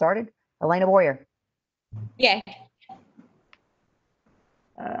let's get started. Elena Boyer. Yay.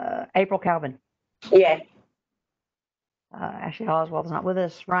 April Calvin. Yay. Ashley Oswald is not with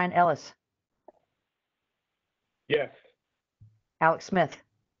us. Ryan Ellis. Yes. Alex Smith.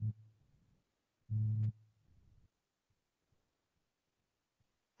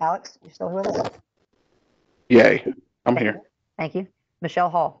 Alex, you still with us? Yay. I'm here. Thank you. Michelle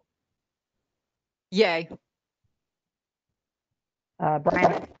Hall. Yay.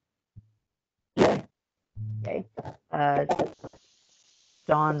 Brian. Yay.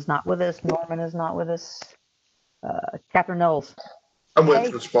 John's not with us. Norman is not with us. Catherine Knowles. I'm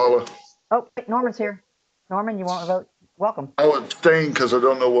with Ms. Paula. Oh, Norman's here. Norman, you want to vote? Welcome. I'll abstain because I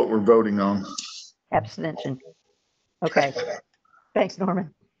don't know what we're voting on. Abstention. Okay. Thanks,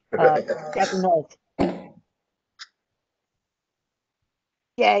 Norman. Captain Knowles.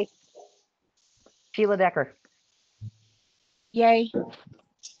 Yay. Sheila Decker. Yay.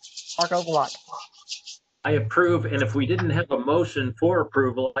 Mark Overlock. I approve, and if we didn't have a motion for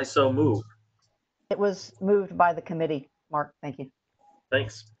approval, I so move. It was moved by the committee. Mark, thank you.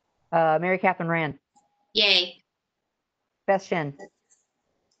 Thanks. Mary Catherine Rand. Yay. Beth Shin.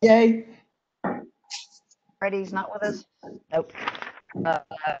 Yay. Freddie's not with us. Nope.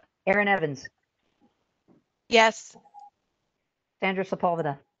 Aaron Evans. Yes. Sandra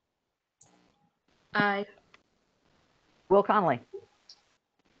Sepulveda. Aye. Will Connolly.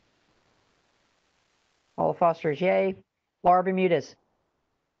 Paula Foster is yay. Laura Bermudez.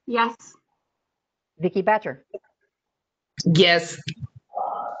 Yes. Vicky Batcher. Yes.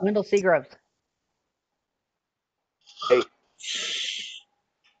 Wendell Seagroves. Hey. Is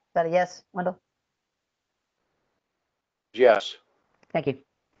that a yes, Wendell? Yes. Thank you.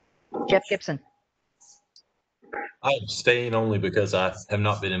 Jeff Gibson. I abstain only because I have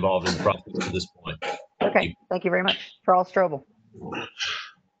not been involved in the process to this point. Okay, thank you very much. Charles Strobel.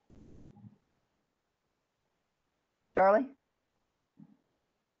 Charlie?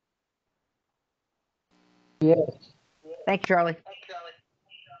 Yes. Thank you, Charlie.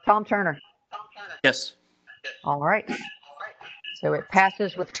 Tom Turner. Yes. All right. So it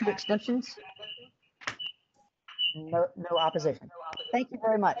passes with 2 extensions. No opposition. Thank you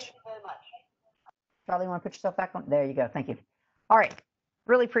very much. Charlie, you want to put yourself back on? There you go. Thank you. All right.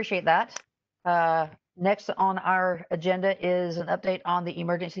 Really appreciate that. Next on our agenda is an update on the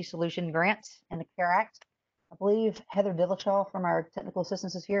Emergency Solution Grant and the CARE Act. I believe Heather Dillashaw from our technical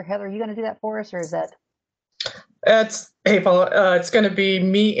assistance is here. Heather, are you going to do that for us, or is that? Hey, Paul. It's going to be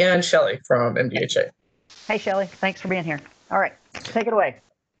me and Shelly from MDHA. Hey, Shelly. Thanks for being here. All right. Take it away.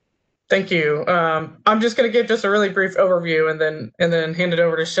 Thank you. I'm just going to give just a really brief overview and then hand it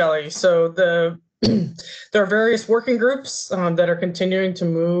over to Shelly. So there are various working groups that are continuing to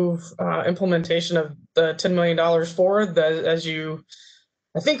move implementation of the $10 million forward. As you,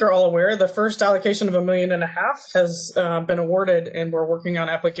 I think, are all aware, the first allocation of $1.5 million has been awarded, and we're working on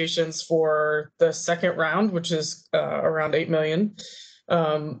applications for the second round, which is around $8 million.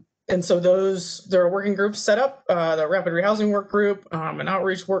 And so there are working groups set up, the Rapid Rehousing Work Group, an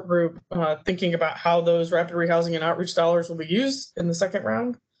outreach work group, thinking about how those rapid rehousing and outreach dollars will be used in the second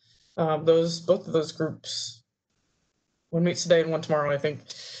round. Both of those groups, one meets today and one tomorrow, I think.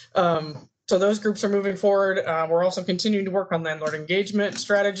 So those groups are moving forward. We're also continuing to work on landlord engagement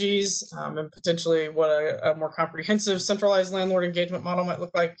strategies and potentially what a more comprehensive centralized landlord engagement model might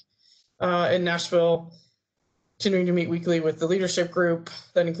look like in Nashville. Continuing to meet weekly with the leadership group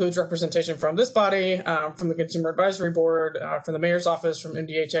that includes representation from this body, from the Consumer Advisory Board, from the Mayor's Office, from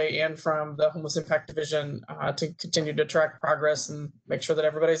MDHA, and from the Homeless Impact Division to continue to track progress and make sure that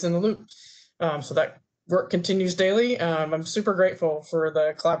everybody's in the loop. So that work continues daily. I'm super grateful for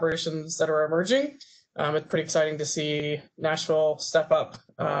the collaborations that are emerging. It's pretty exciting to see Nashville step up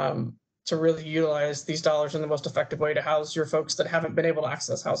to really utilize these dollars in the most effective way to house your folks that haven't been able to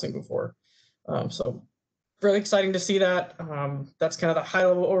access housing before. So really exciting to see that. That's kind of the high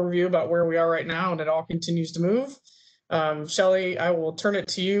level overview about where we are right now, and it all continues to move. Shelly, I will turn it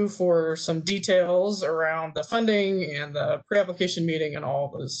to you for some details around the funding and the pre-application meeting and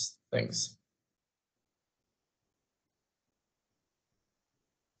all those things.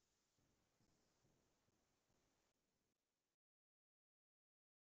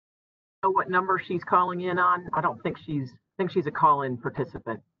 Know what number she's calling in on? I don't think she's a call-in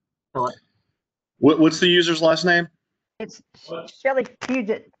participant. Philip. What's the user's last name? It's Shelly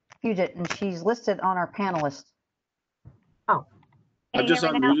Puget, and she's listed on our panelist. Oh. I've just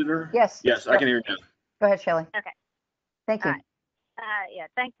unmuted her. Yes. Yes, I can hear you now. Go ahead, Shelly. Okay. Thank you. All right. Yeah,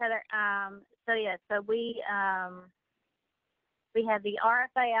 thanks, Heather. So we have the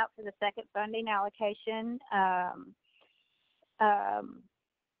RFA out for the second funding allocation,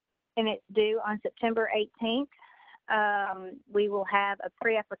 and it's due on September 18th. We will have a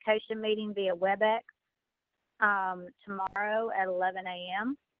pre-application meeting via WebEx tomorrow at 11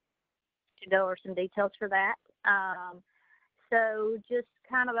 a.m. to go over some details for that. So just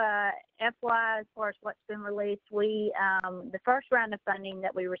kind of a FYI as far as what's been released, we the first round of funding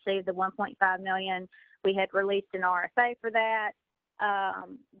that we received, the 1.5 million, we had released an RFA for that.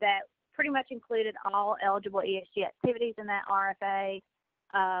 That pretty much included all eligible ESG activities in that RFA.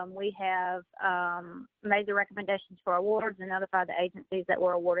 We have made the recommendations for awards and notified the agencies that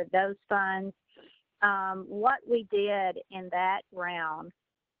were awarded those funds. What we did in that round,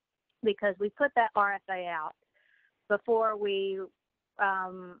 because we put that RFA out before we,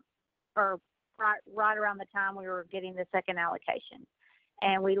 or right around the time we were getting the second allocation.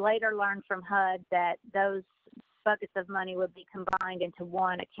 And we later learned from HUD that those buckets of money would be combined into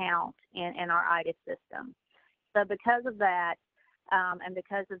one account in our IDIS system. So because of that, and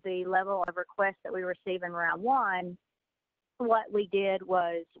because of the level of requests that we received in round one, what we did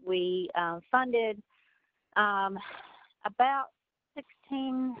was we funded about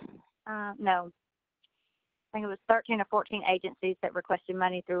 16, I think it was 13 or 14 agencies that requested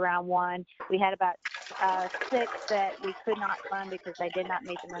money through round one. We had about 6 that we could not fund because they did not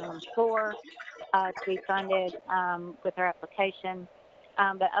meet the minimum score to be funded with their application.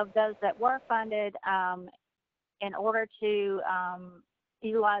 But of those that were funded, in order to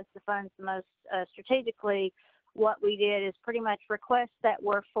utilize the funds the most strategically, what we did is pretty much requests that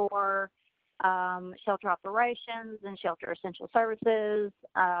were for shelter operations and shelter essential services,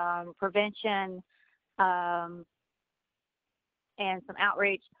 prevention, and some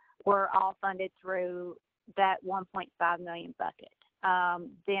outreach were all funded through that 1.5 million bucket.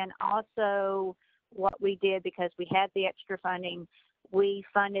 Then also what we did, because we had the extra funding, we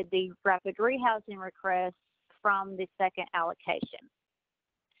funded the rapid rehousing requests from the second allocation.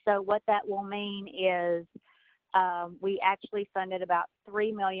 So what that will mean is we actually funded about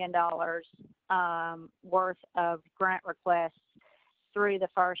 $3 million worth of grant requests through the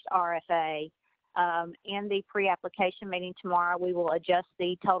first RFA. In the pre-application meeting tomorrow, we will adjust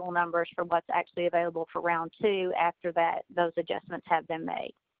the total numbers for what's actually available for round 2 after that those adjustments have been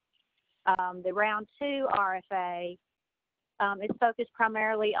made. The round 2 RFA is focused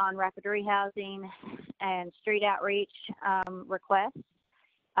primarily on rapid rehousing and street outreach requests.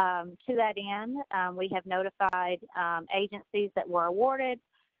 To that end, we have notified agencies that were awarded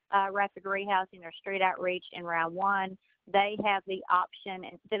rapid rehousing or street outreach in round 1. They have the option,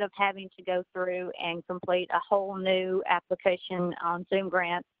 instead of having to go through and complete a whole new application on Zoom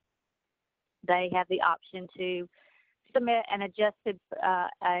grants, they have the option to submit an adjusted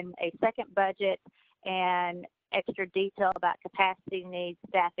and a second budget and extra detail about capacity needs,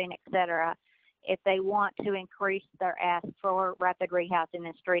 staffing, etc., if they want to increase their ask for rapid rehousing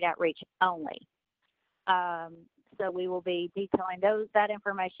and street outreach only. So we will be detailing that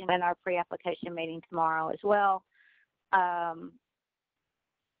information in our pre-application meeting tomorrow as well,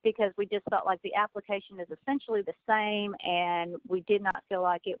 because we just felt like the application is essentially the same, and we did not feel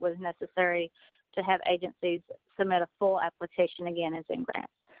like it was necessary to have agencies submit a full application again as in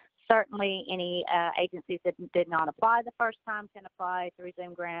grants. Certainly, any agencies that did not apply the first time can apply through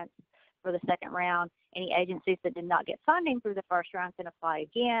Zoom grants for the second round. Any agencies that did not get funding through the first round can apply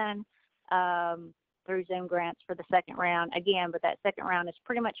again through Zoom grants for the second round again, but that second round is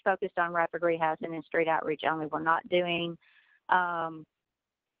pretty much focused on rapid rehousing and street outreach only. We're not doing shelter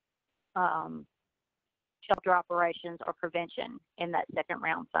operations or prevention in that second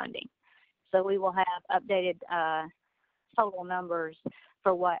round funding. So we will have updated total numbers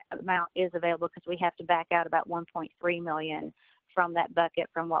for what amount is available, because we have to back out about 1.3 million from that bucket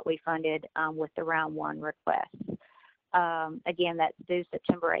from what we funded with the round 1 request. Again, that's due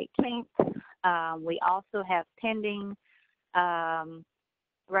September 18th. We also have pending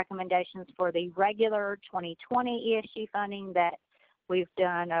recommendations for the regular 2020 ESG funding that we've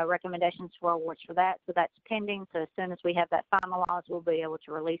done recommendations for awards for that. So that's pending. So as soon as we have that finalized, we'll be able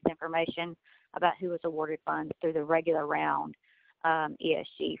to release information about who was awarded funds through the regular round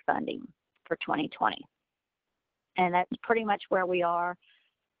ESG funding for 2020. And that's pretty much where we are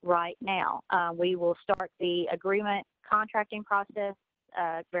right now. We will start the agreement contracting process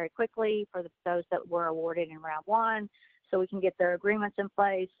very quickly for those that were awarded in round 1, so we can get their agreements in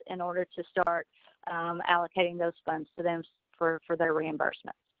place in order to start allocating those funds to them for their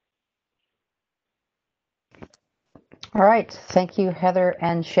reimbursement. All right. Thank you, Heather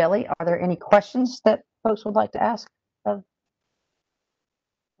and Shelley. Are there any questions that folks would like to ask of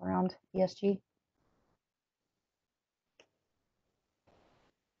around ESG?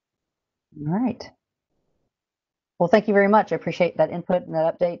 All right. Well, thank you very much. I appreciate that input and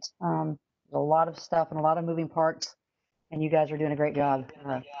that update. There's a lot of stuff and a lot of moving parts, and you guys are doing a great job.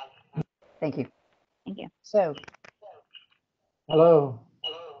 Thank you. Thank you. So. Hello.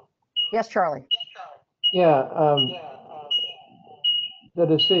 Yes, Charlie. Yeah. The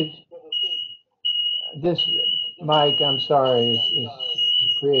decision. This mic, I'm sorry,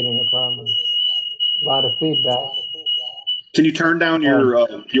 is creating a problem. A lot of feedback. Can you turn down your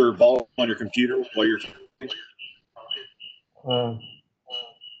volume on your computer while you're?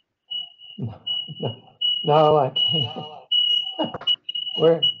 No, I can't.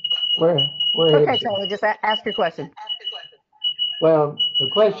 Where? Okay, Charlie, just ask your question. Well, the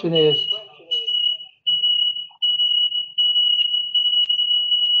question is,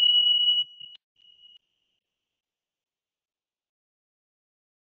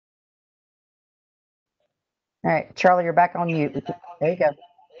 All right, Charlie, you're back on mute. There you go.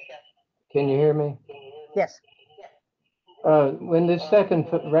 Can you hear me? Yes. When this second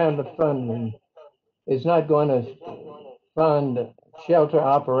round of funding is not going to fund shelter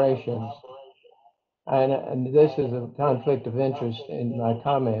operations, and this is a conflict of interest in my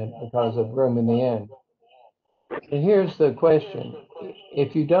comment because of room in the end. And here's the question: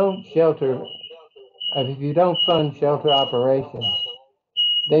 if you don't fund shelter operations,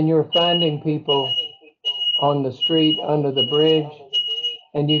 then you're finding people on the street under the bridge,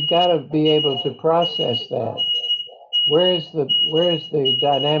 and you've got to be able to process that. Where is the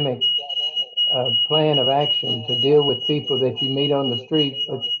dynamic plan of action to deal with people that you meet on the street,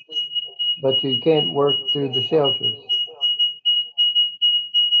 but you can't work through the shelters?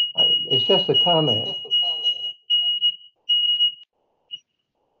 It's just a comment.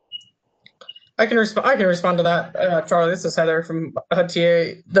 I can respond to that, Charlie. This is Heather from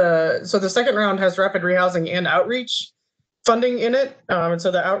TA. So the second round has rapid rehousing and outreach funding in it, and so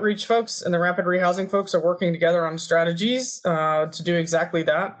the outreach folks and the rapid rehousing folks are working together on strategies to do exactly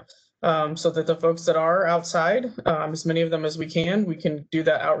that, so that the folks that are outside, as many of them as we can do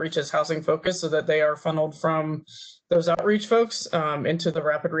that outreach as housing focus, so that they are funneled from those outreach folks into the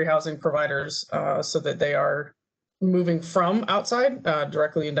rapid rehousing providers, so that they are moving from outside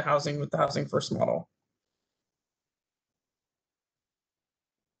directly into housing with the Housing First model.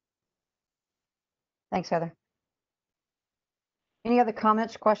 Thanks, Heather. Any other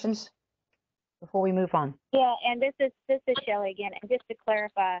comments, questions before we move on? Yeah, and this is Shelley again. And just to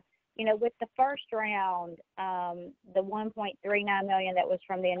clarify, with the first round, the 1.39 million that was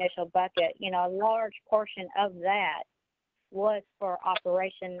from the initial bucket, a large portion of that was for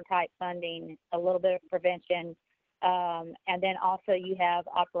operation type funding, a little bit of prevention. And then also you have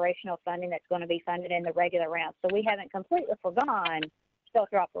operational funding that's going to be funded in the regular round. So we haven't completely forgone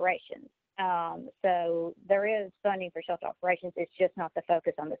shelter operations. So there is funding for shelter operations. It's just not the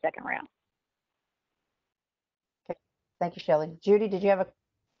focus on the second round. Okay, thank you, Shelley. Judy, did you have a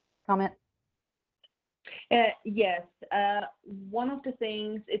comment? Yes. One of the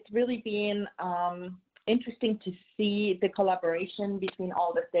things, it's really been interesting to see the collaboration between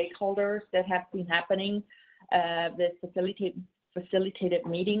all the stakeholders that have been happening. The facilitated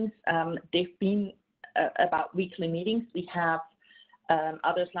meetings, they've been about weekly meetings. We have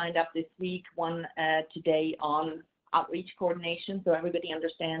others lined up this week, one today on outreach coordination, so everybody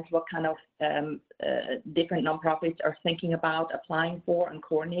understands what kind of different nonprofits are thinking about applying for and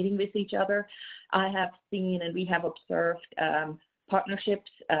coordinating with each other. I have seen and we have observed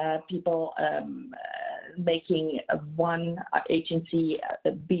partnerships, people making one agency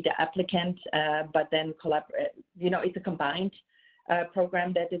be the applicant, but then collaborate. It's a combined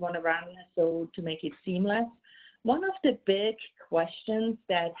program that they want to run, so to make it seamless. One of the big questions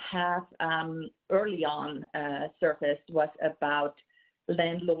that have early on surfaced was about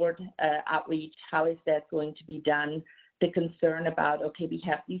landlord outreach. How is that going to be done? The concern about, okay, we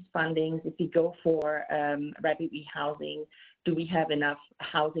have these fundings. If we go for rapid rehousing, do we have enough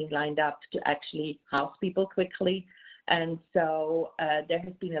housing lined up to actually house people quickly? And so there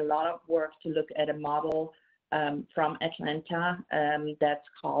has been a lot of work to look at a model from Atlanta that's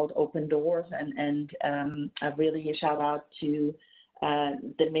called Open Doors, and really a shout out to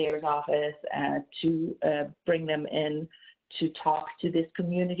the mayor's office to bring them in to talk to this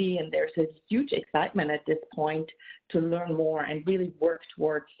community. And there's a huge excitement at this point to learn more and really work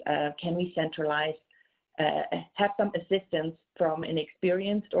towards can we centralize, have some assistance from an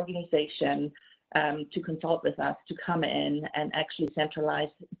experienced organization to consult with us, to come in and actually centralize,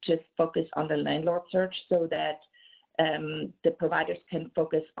 just focus on the landlord search so that the providers can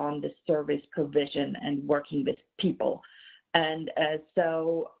focus on the service provision and working with people. And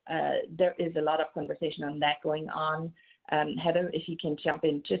so there is a lot of conversation on that going on. Heather, if you can jump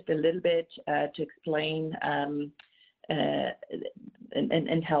in just a little bit to explain and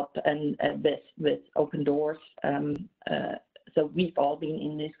help and with Open Doors. So we've all been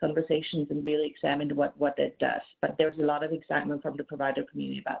in these conversations and really examined what it does. But there's a lot of excitement from the provider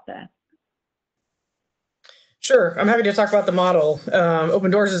community about that. Sure, I'm happy to talk about the model.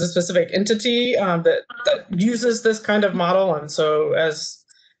 Open Doors is a specific entity that uses this kind of model, and so as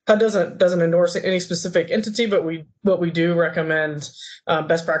HUD doesn't endorse any specific entity, but we do recommend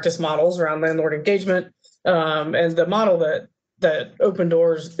best practice models around landlord engagement, and the model that Open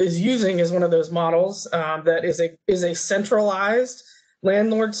Doors is using is one of those models that is a centralized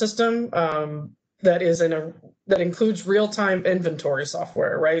landlord system that includes real-time inventory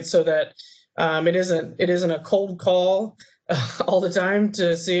software, right? So that it isn't a cold call all the time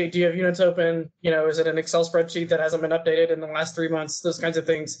to see, do you have units open? Is it an Excel spreadsheet that hasn't been updated in the last 3 months? Those kinds of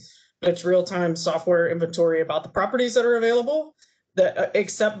things. It's real-time software inventory about the properties that are available that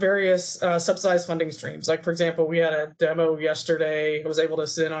accept various subsidized funding streams. Like, for example, we had a demo yesterday. I was able to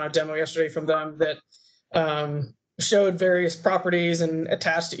sit in on a demo yesterday from them that showed various properties, and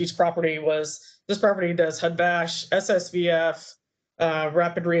attached to each property was, this property does HUD bash, SSVF,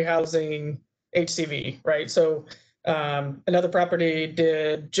 rapid rehousing, HCV, right? So another property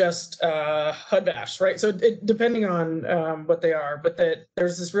did just HUD bash, right? So depending on what they are, but that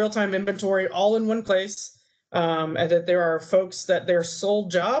there's this real-time inventory all in one place, and that there are folks that their sole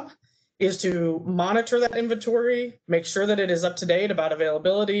job is to monitor that inventory, make sure that it is up to date about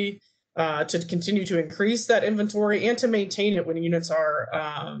availability, to continue to increase that inventory and to maintain it when units are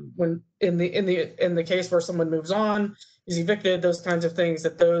when in the case where someone moves on, is evicted, those kinds of things,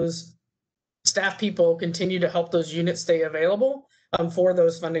 that those staff people continue to help those units stay available for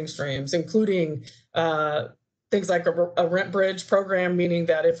those funding streams, including things like a rent bridge program, meaning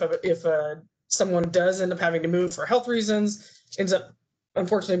that if someone does end up having to move for health reasons, ends up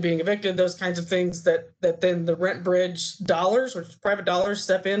unfortunately being evicted, those kinds of things, that then the rent bridge dollars, which private dollars,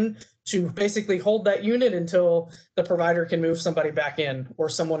 step in to basically hold that unit until the provider can move somebody back in, or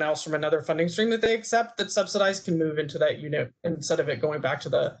someone else from another funding stream that they accept that's subsidized can move into that unit instead of it going back to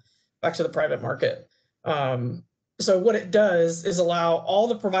the private market. So what it does is allow all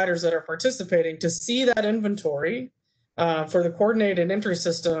the providers that are participating to see that inventory, for the coordinated entry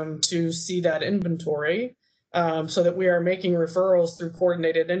system to see that inventory, so that we are making referrals through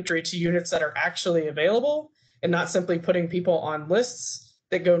coordinated entry to units that are actually available, and not simply putting people on lists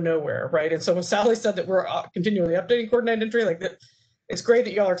that go nowhere, right? And so when Sally said that we're continually updating coordinated entry, like that, it's great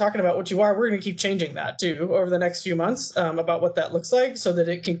that y'all are talking about what you are. We're going to keep changing that too over the next few months, about what that looks like, so that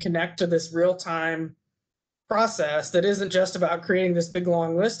it can connect to this real-time process that isn't just about creating this big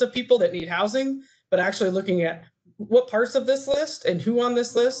long list of people that need housing, but actually looking at what parts of this list and who on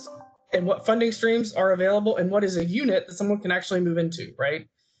this list and what funding streams are available and what is a unit that someone can actually move into, right?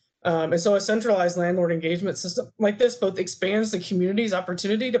 And so a centralized landlord engagement system like this both expands the community's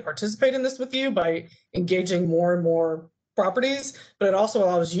opportunity to participate in this with you by engaging more and more properties, but it also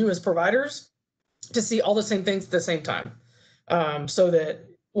allows you as providers to see all the same things at the same time. So that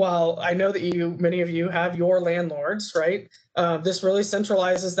while I know that many of you have your landlords, right? This really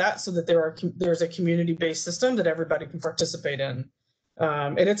centralizes that so that there's a community-based system that everybody can participate in.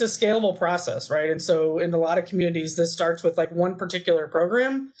 And it's a scalable process, right? And so in a lot of communities, this starts with like one particular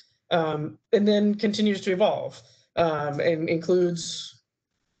program, and then continues to evolve, and includes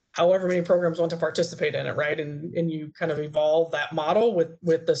however many programs want to participate in it, right? And you kind of evolve that model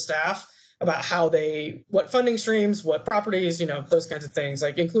with the staff about what funding streams, what properties, those kinds of things,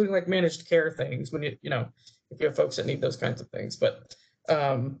 like including like managed care things when if you have folks that need those kinds of things. But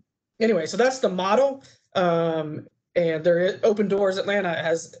anyway, so that's the model. And there is Open Doors Atlanta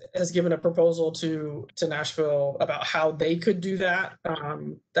has given a proposal to Nashville about how they could do that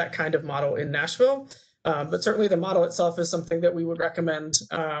kind of model in Nashville. But certainly the model itself is something that we would recommend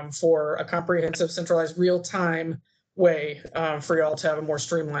for a comprehensive, centralized, real-time way for y'all to have a more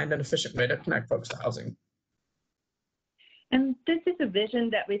streamlined and efficient way to connect folks to housing. And this is a vision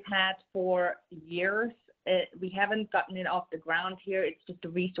that we've had for years. We haven't gotten it off the ground here. It's just the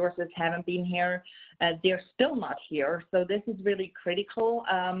resources haven't been here. They're still not here. So this is really critical.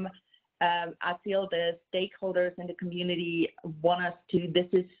 I feel the stakeholders in the community want us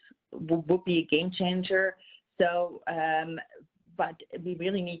to, would be a game changer. So, but we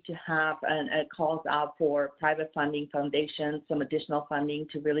really need to have a calls out for private funding foundations, some additional funding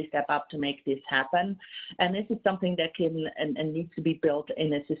to really step up to make this happen. And this is something that can and needs to be built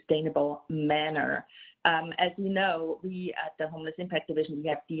in a sustainable manner. As you know, we at the Homeless Impact Division, we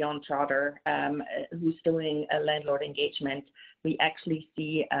have Dion Trotter, who's doing a landlord engagement. We actually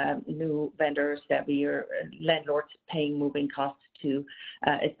see new vendors that landlords paying moving costs to,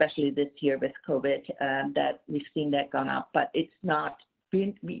 especially this year with COVID, that we've seen that gone up. But it's not,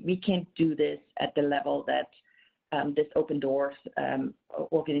 we can't do this at the level that this Open Doors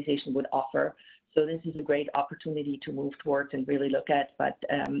organization would offer. So this is a great opportunity to move towards and really look at, but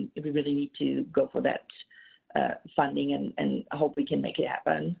we really need to go for that funding, and I hope we can make it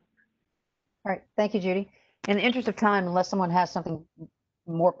happen. All right, thank you, Judy. In the interest of time, unless someone has something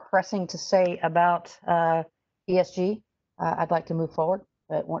more pressing to say about ESG, I'd like to move forward,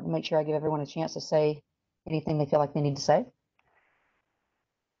 but want to make sure I give everyone a chance to say anything they feel like they need to say.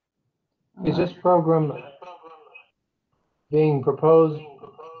 Is this program being proposed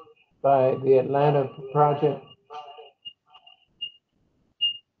by the Atlanta project?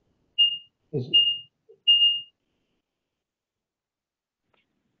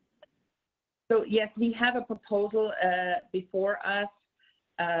 So yes, we have a proposal before us.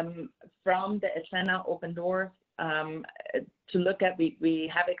 from the Atlanta Open Doors to look at.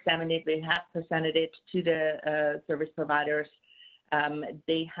 We have examined it. We have presented it to the service providers.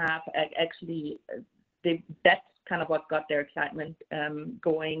 They have actually, that's kind of what got their excitement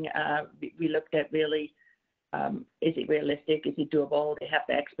going. We looked at really, is it realistic? Is it doable? They have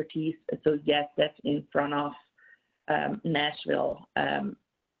the expertise. So yes, that's in front of Nashville,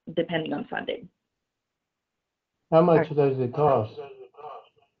 depending on funding. How much does it cost?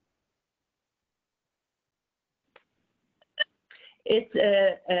 It's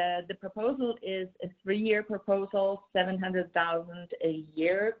the proposal is a 3-year proposal, $700,000 a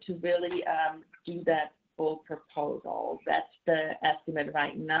year to really do that full proposal. That's the estimate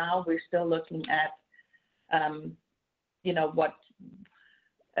right now. We're still looking at, you know, what,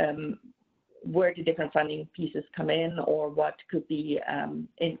 where the different funding pieces come in, or what could be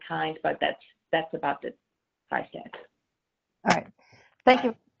in kind, but that's about the price tag. All right.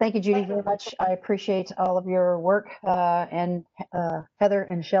 Thank you, Judy, very much. I appreciate all of your work, and Heather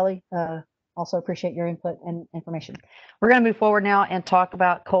and Shelley also appreciate your input and information. We're going to move forward now and talk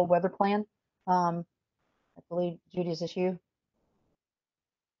about cold weather plan. I believe, Judy, is this you?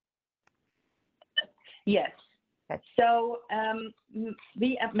 Yes. Okay. So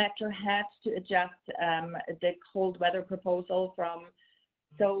we at Metro had to adjust the cold weather proposal from,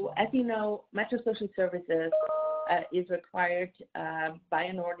 so as you know, Metro Social Services is required by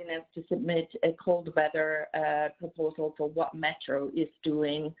an ordinance to submit a cold weather proposal for what Metro is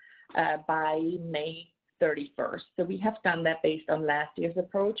doing by May 31st. So we have done that based on last year's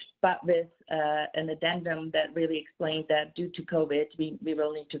approach, but with an addendum that really explained that due to COVID, we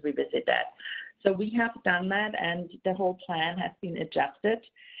will need to revisit that. So we have done that, and the whole plan has been adjusted.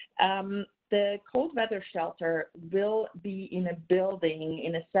 The cold weather shelter will be in a building,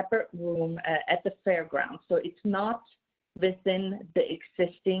 in a separate room at the fairgrounds. So it's not within the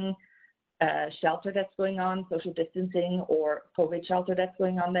existing shelter that's going on, social distancing or COVID shelter that's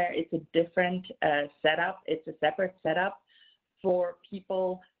going on there. It's a different setup. It's a separate setup for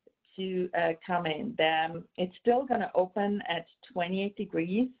people to come in. It's still going to open at 28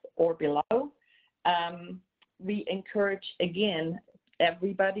 degrees or below. We encourage, again,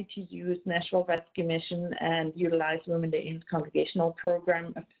 everybody to use Nashville Rescue Mission and utilize Women in the Inn congregational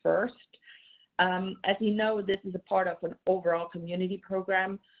program first. As you know, this is a part of an overall community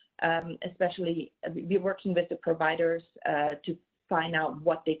program, especially we're working with the providers to find out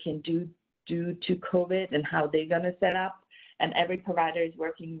what they can do due to COVID and how they're going to set up. And every provider is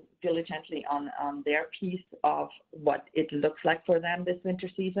working diligently on their piece of what it looks like for them this winter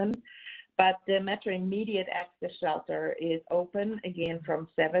season. But the Metro Immediate Access Shelter is open again from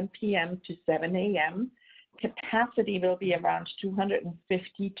 7 p.m. to 7 a.m. Capacity will be around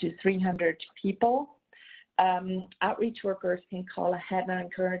 250 to 300 people. Outreach workers can call ahead and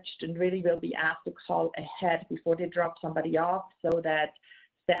encouraged and really will be asked to call ahead before they drop somebody off so that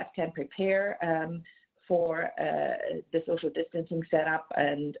staff can prepare for the social distancing setup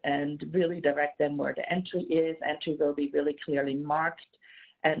and really direct them where the entry is. Entry will be really clearly marked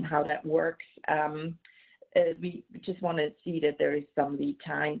and how that works. We just want to see that there is some lead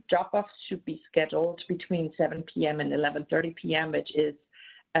time. Drop-offs should be scheduled between 7 p.m. and 11:30 p.m., which is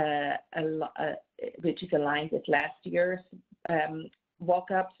aligned with last year's.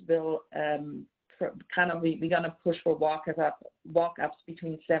 Walk-ups will we're going to push for walk-ups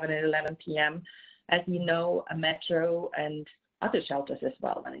between 7 and 11 p.m. As you know, a Metro and other shelters as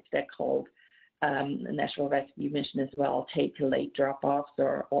well, when it's that cold, the Nashville Rescue Mission as well, take late drop-offs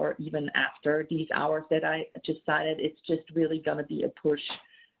or even after these hours that I just cited. It's just really going to be a push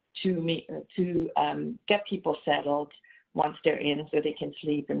to get people settled once they're in so they can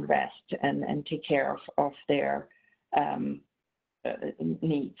sleep and rest and take care of their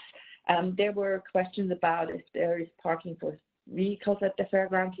needs. There were questions about if there is parking for vehicles at the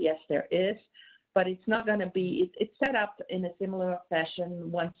fairgrounds. Yes, there is. But it's not going to be, it's set up in a similar fashion.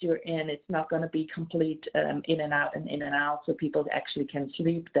 Once you're in, it's not going to be complete in and out and in and out, so people actually can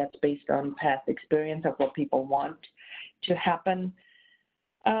sleep. That's based on past experience of what people want to happen.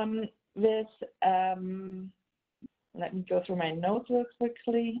 Let me go through my notes real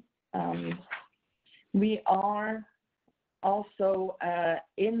quickly. We are also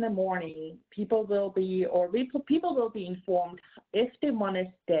in the morning, people will be informed if they want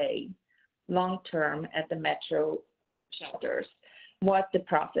to stay long-term at the Metro shelters, what the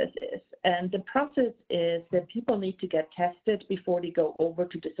process is. And the process is that people need to get tested before they go over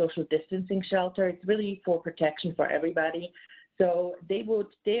to the social distancing shelter. It's really for protection for everybody. So they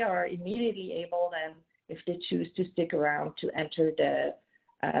are immediately able then, if they choose to stick around, to enter the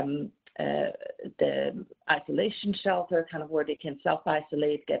the isolation shelter, kind of where they can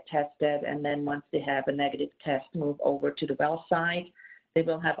self-isolate, get tested, and then once they have a negative test, move over to the well site. They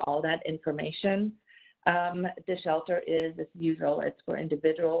will have all that information. The shelter is, as usual, it's for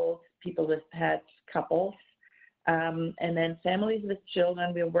individuals, people with pets, couples, and then families with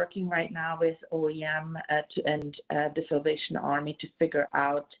children. We're working right now with OEM and the Salvation Army to figure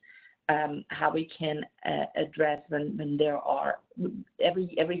out how we can address when there are,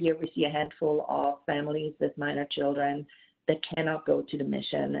 every year we see a handful of families with minor children that cannot go to the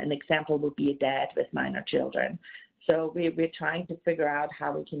mission. An example would be a dad with minor children. So we're trying to figure out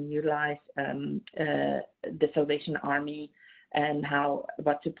how we can utilize the Salvation Army and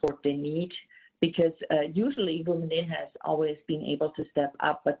what support they need, because usually Women In has always been able to step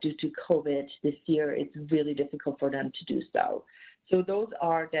up, but due to COVID this year, it's really difficult for them to do so. So those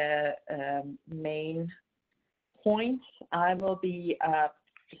are the main points. I will be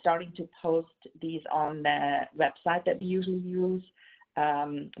starting to post these on the website that we usually use,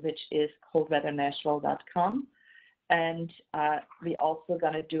 which is coldweathernashville.com. And we're also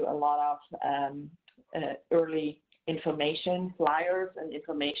going to do a lot of early information, flyers and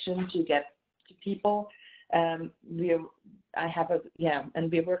information to get to people. And we're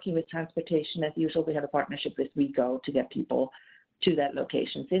working with transportation as usual. We have a partnership with WeGo to get people to that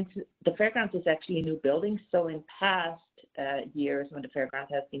location. Since the fairgrounds is actually a new building, so in past years when the fairgrounds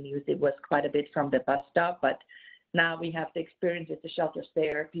has been used, it was quite a bit from the bus stop, but now we have the experience with the shelters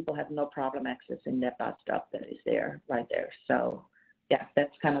there. People have no problem accessing that bus stop that is there, right there. So yeah,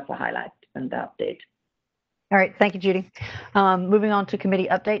 that's kind of a highlight and the update. All right, thank you, Judy. Moving on to committee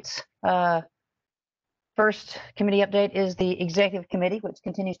updates. First committee update is the executive committee, which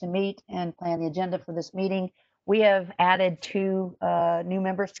continues to meet and plan the agenda for this meeting. We have added 2 new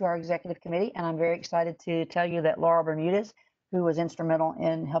members to our executive committee, and I'm very excited to tell you that Laura Bermudez, who was instrumental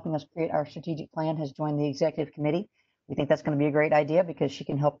in helping us create our strategic plan, has joined the executive committee. We think that's going to be a great idea because she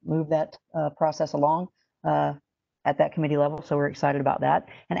can help move that process along at that committee level. So we're excited about that.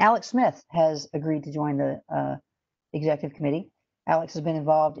 And Alex Smith has agreed to join the executive committee. Alex has been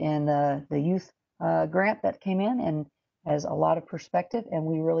involved in the youth grant that came in and has a lot of perspective, and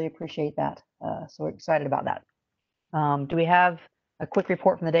we really appreciate that. So we're excited about that. Do we have a quick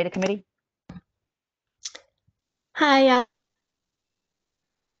report from the data committee? Hi.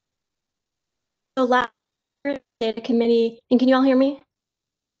 So last data committee, and can you all hear me?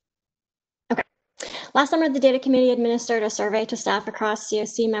 Okay. Last summer, the data committee administered a survey to staff across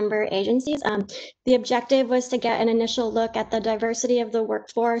CoC member agencies. The objective was to get an initial look at the diversity of the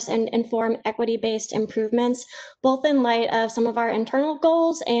workforce and inform equity-based improvements, both in light of some of our internal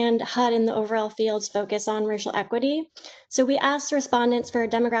goals and HUD in the overall field's focus on racial equity. So we asked respondents for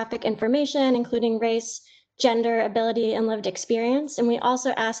demographic information, including race, gender, ability, and lived experience. And we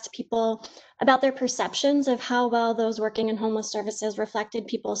also asked people about their perceptions of how well those working in homeless services reflected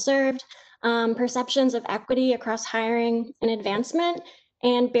people served, perceptions of equity across hiring and advancement,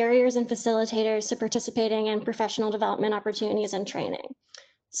 and barriers and facilitators to participating in professional development opportunities and training.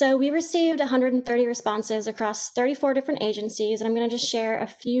 So we received 130 responses across 34 different agencies, and I'm going to just share a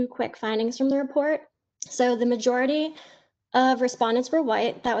few quick findings from the report. So the majority of respondents were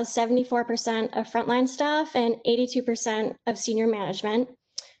white. That was 74% of frontline staff and 82% of senior management.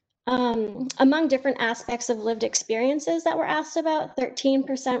 Among different aspects of lived experiences that were asked about,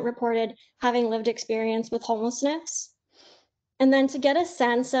 13% reported having lived experience with homelessness. And then to get a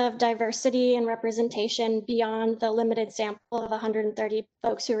sense of diversity and representation beyond the limited sample of 130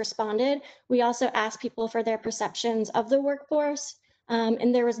 folks who responded, we also asked people for their perceptions of the workforce.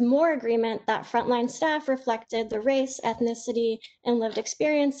 And there was more agreement that frontline staff reflected the race, ethnicity, and lived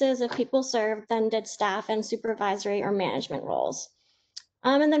experiences of people served than did staff in supervisory or management roles.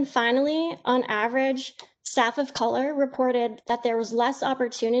 And then finally, on average, staff of color reported that there was less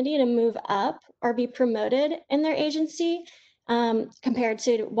opportunity to move up or be promoted in their agency compared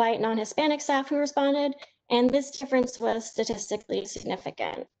to white non-Hispanic staff who responded, and this difference was statistically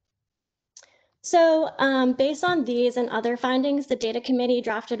significant. So based on these and other findings, the data committee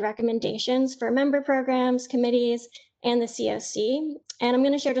drafted recommendations for member programs, committees, and the CoC. And I'm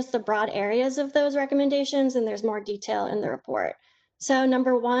going to share just the broad areas of those recommendations, and there's more detail in the report. So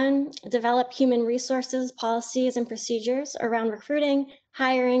number 1, develop human resources, policies, and procedures around recruiting,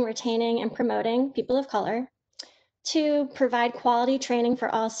 hiring, retaining, and promoting people of color. 2, provide quality training for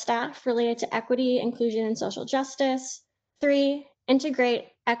all staff related to equity, inclusion, and social justice. 3, integrate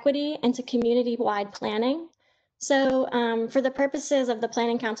equity into community-wide planning. So for the purposes of the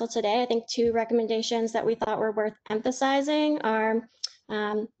Planning Council today, I think 2 recommendations that we thought were worth emphasizing are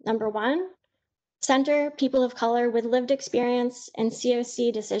number 1, center people of color with lived experience in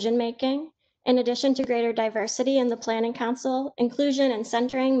CoC decision-making. In addition to greater diversity in the Planning Council, inclusion and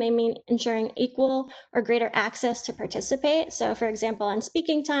centering may mean ensuring equal or greater access to participate. So for example, in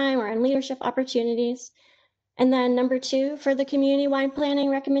speaking time or in leadership opportunities. And then number 2, for the community-wide planning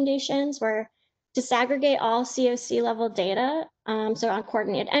recommendations, we're disaggregate all CoC level data. So on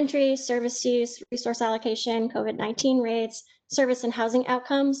coordinated entry, service use, resource allocation, COVID-19 rates, service and housing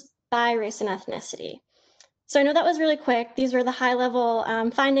outcomes by race and ethnicity. So I know that was really quick. These were the high level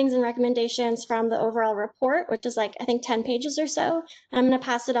findings and recommendations from the overall report, which is like, I think 10 pages or so. I'm gonna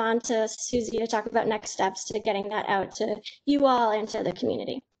pass it on to Susie to talk about next steps to getting that out to you all and to the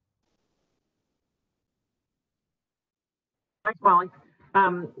community. Thanks, Molly.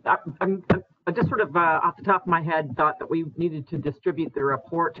 I just sort of off the top of my head thought that we needed to distribute the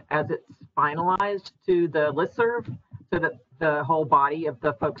report as it's finalized to the listserv so that the whole body of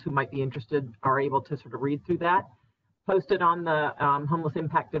the folks who might be interested are able to sort of read through that. Post it on the Homeless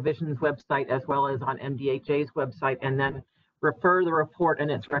Impact Division's website as well as on MDHA's website, and then refer the report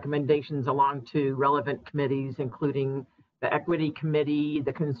and its recommendations along to relevant committees, including the Equity Committee,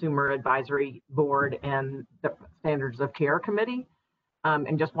 the Consumer Advisory Board, and the Standards of Care Committee.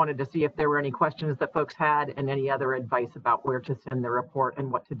 And just wanted to see if there were any questions that folks had and any other advice about where to send the report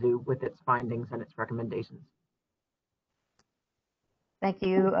and what to do with its findings and its recommendations. Thank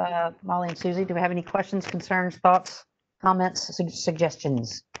you, Molly and Susie. Do we have any questions, concerns, thoughts, comments,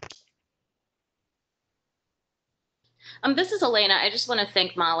 suggestions? This is Elena. I just want to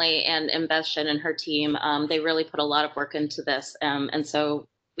thank Molly and Beth and her team. They really put a lot of work into this. And so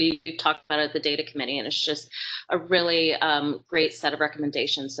we talked about it at the data committee, and it's just a really great set of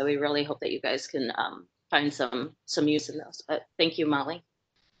recommendations. So we really hope that you guys can find some use in those. But thank you, Molly.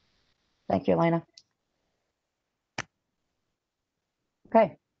 Thank you, Elena.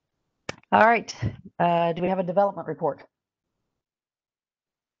 Okay. All right. Do we have a development report?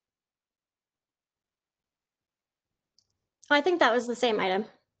 I think that was the same item.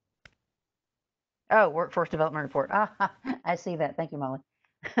 Oh, workforce development report. Ah, I see that. Thank you, Molly.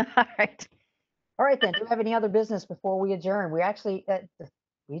 All right. All right, then. Do we have any other business before we adjourn? We actually,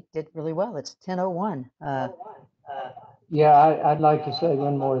 we did really well. It's 10:01. Yeah, I'd like to say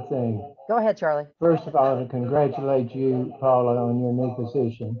one more thing. Go ahead, Charlie. First of all, to congratulate you, Paula, on your new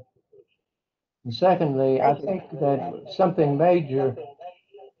position. And secondly, I think that something major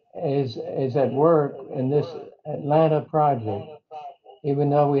is at work in this Atlanta project, even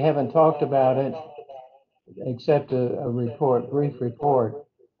though we haven't talked about it except a brief report.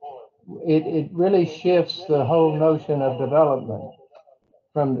 It really shifts the whole notion of development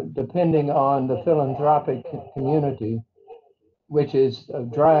from depending on the philanthropic community, which is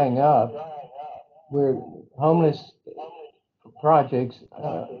drying up, where homeless projects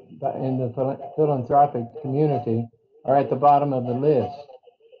in the philanthropic community are at the bottom of the list.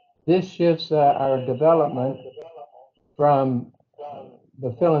 This shifts our development from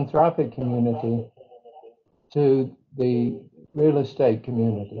the philanthropic community to the real estate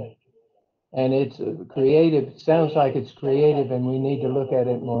community. And it's creative, sounds like it's creative, and we need to look at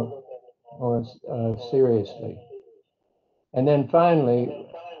it more seriously. And then finally,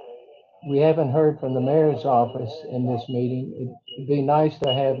 we haven't heard from the mayor's office in this meeting. It'd be nice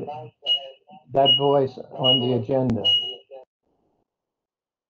to have that voice on the agenda.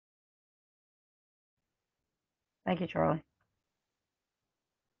 Thank you, Charlie.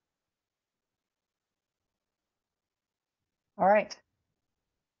 All right.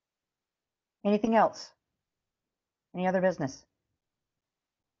 Anything else? Any other business?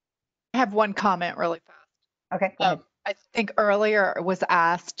 I have one comment really fast. Okay, go ahead. I think earlier it was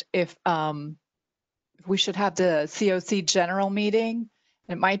asked if we should have the CoC general meeting.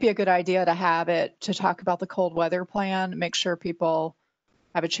 It might be a good idea to have it to talk about the cold weather plan, make sure people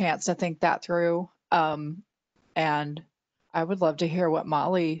have a chance to think that through. And I would love to hear what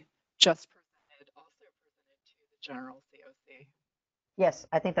Molly just presented, also presented to the general CoC. Yes,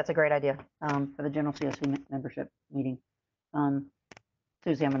 I think that's a great idea for the general CoC membership meeting.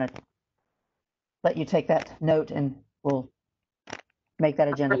 Susie, I'm going to let you take that note and we'll make that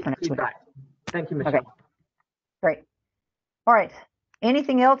agenda for next week. Thank you, Michelle. Okay, great. All right.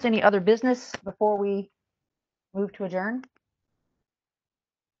 Anything else? Any other business before we move to adjourn?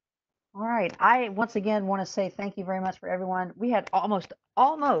 All right. I once again want to say thank you very much for everyone. We had almost,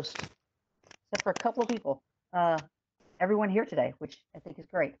 except for a couple of people, everyone here today, which I think is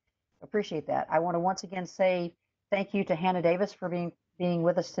great. Appreciate that. I want to once again say thank you to Hannah Davis for being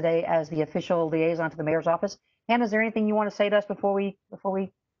with us today as the official liaison to the mayor's office. Hannah, is there anything you want to say to us before we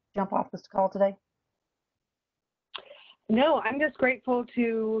jump off this call today? No, I'm just grateful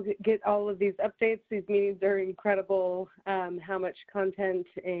to get all of these updates. These meetings are incredible, how much content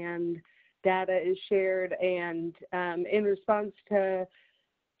and data is shared. And in response to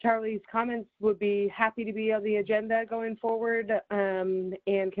Charlie's comments, would be happy to be on the agenda going forward, and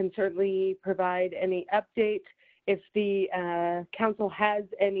can certainly provide any update. If the council has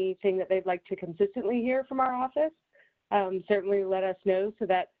anything that they'd like to consistently hear from our office, certainly let us know so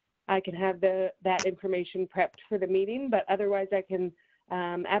that I can have that information prepped for the meeting. But otherwise, I can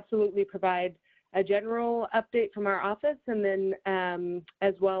absolutely provide a general update from our office, and then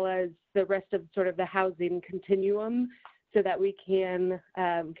as well as the rest of sort of the housing continuum, so that we can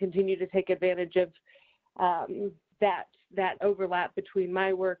continue to take advantage of that overlap between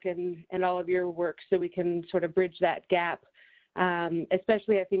my work and all of your work, so we can sort of bridge that gap,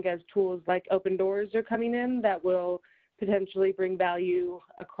 especially I think as tools like Open Doors are coming in that will potentially bring value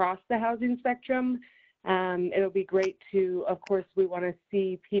across the housing spectrum. It'll be great to, of course, we want to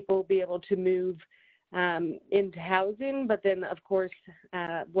see people be able to move into housing, but then of course,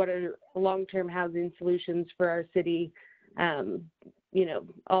 what are long-term housing solutions for our city, you know,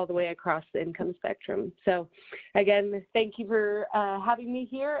 all the way across the income spectrum. So again, thank you for having me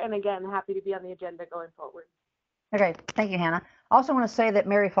here. And again, happy to be on the agenda going forward. Okay, thank you, Hannah. I also want to say that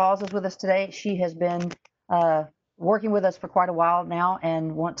Mary Falls is with us today. She has been working with us for quite a while now,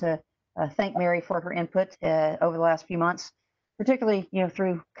 and want to thank Mary for her input over the last few months, particularly, you know,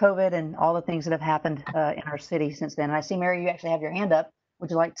 through COVID and all the things that have happened in our city since then. And I see, Mary, you actually have your hand up.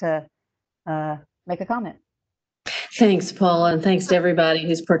 Would you like to make a comment? Thanks, Paula, and thanks to everybody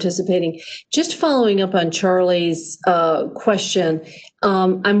who's participating. Just following up on Charlie's question,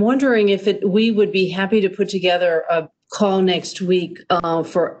 I'm wondering if we would be happy to put together a call next week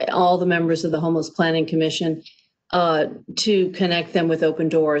for all the members of the Homeless Planning Commission to connect them with Open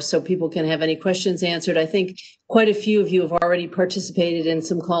Doors, so people can have any questions answered. I think quite a few of you have already participated in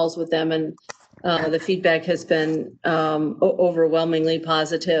some calls with them, and the feedback has been overwhelmingly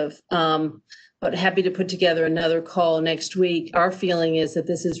positive. But happy to put together another call next week. Our feeling is that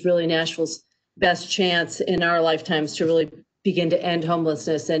this is really Nashville's best chance in our lifetimes to really begin to end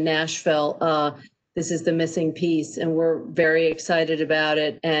homelessness in Nashville. This is the missing piece, and we're very excited about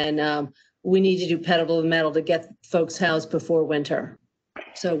it. And we need to do pedal to the metal to get folks housed before winter.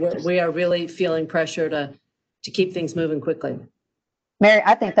 So we are really feeling pressure to keep things moving quickly. Mary,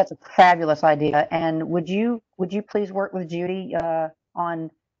 I think that's a fabulous idea. And would you please work with Judy on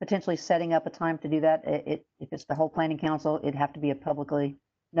potentially setting up a time to do that? If it's the whole planning council, it'd have to be a publicly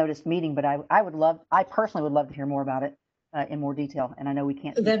noticed meeting, but I personally would love to hear more about it in more detail. And I know we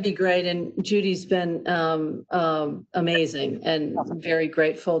can't. That'd be great. And Judy's been amazing, and very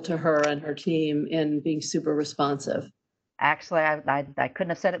grateful to her and her team in being super responsive. Actually, I couldn't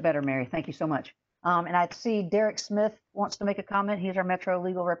have said it better, Mary. Thank you so much. And I see Derek Smith wants to make a comment. He's our Metro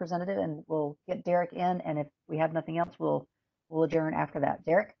legal representative, and we'll get Derek in. And if we have nothing else, we'll adjourn after that.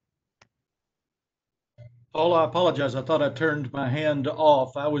 Derek? Paul, I apologize. I thought I turned my hand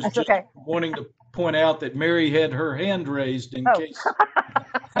off. I was just wanting to point out that Mary had her hand raised in case.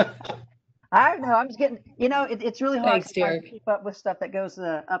 I know. I'm just getting, you know, it's really hard to keep up with stuff that goes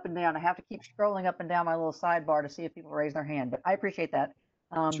up and down. I have to keep scrolling up and down my little sidebar to see if people raise their hand, but I appreciate that.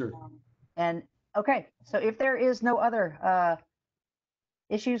 Sure. And okay, so if there is no other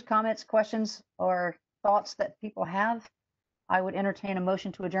issues, comments, questions, or thoughts that people have, I would entertain a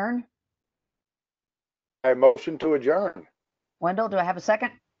motion to adjourn. I motion to adjourn. Wendell, do I have a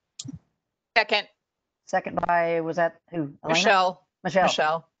second? Second. Second by, was that who? Elena? Michelle.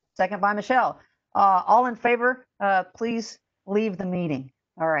 Michelle. Second by Michelle. All in favor, please leave the meeting.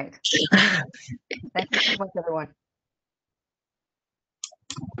 All right. Thank you so much, everyone.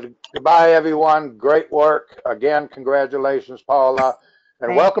 Goodbye, everyone. Great work. Again, congratulations, Paula.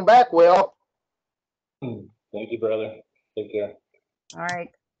 And welcome back, Will. Thank you, brother. Take care. All right.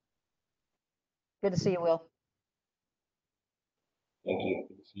 Good to see you, Will. Thank you.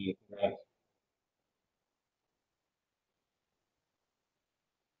 Good to see you. Congrats.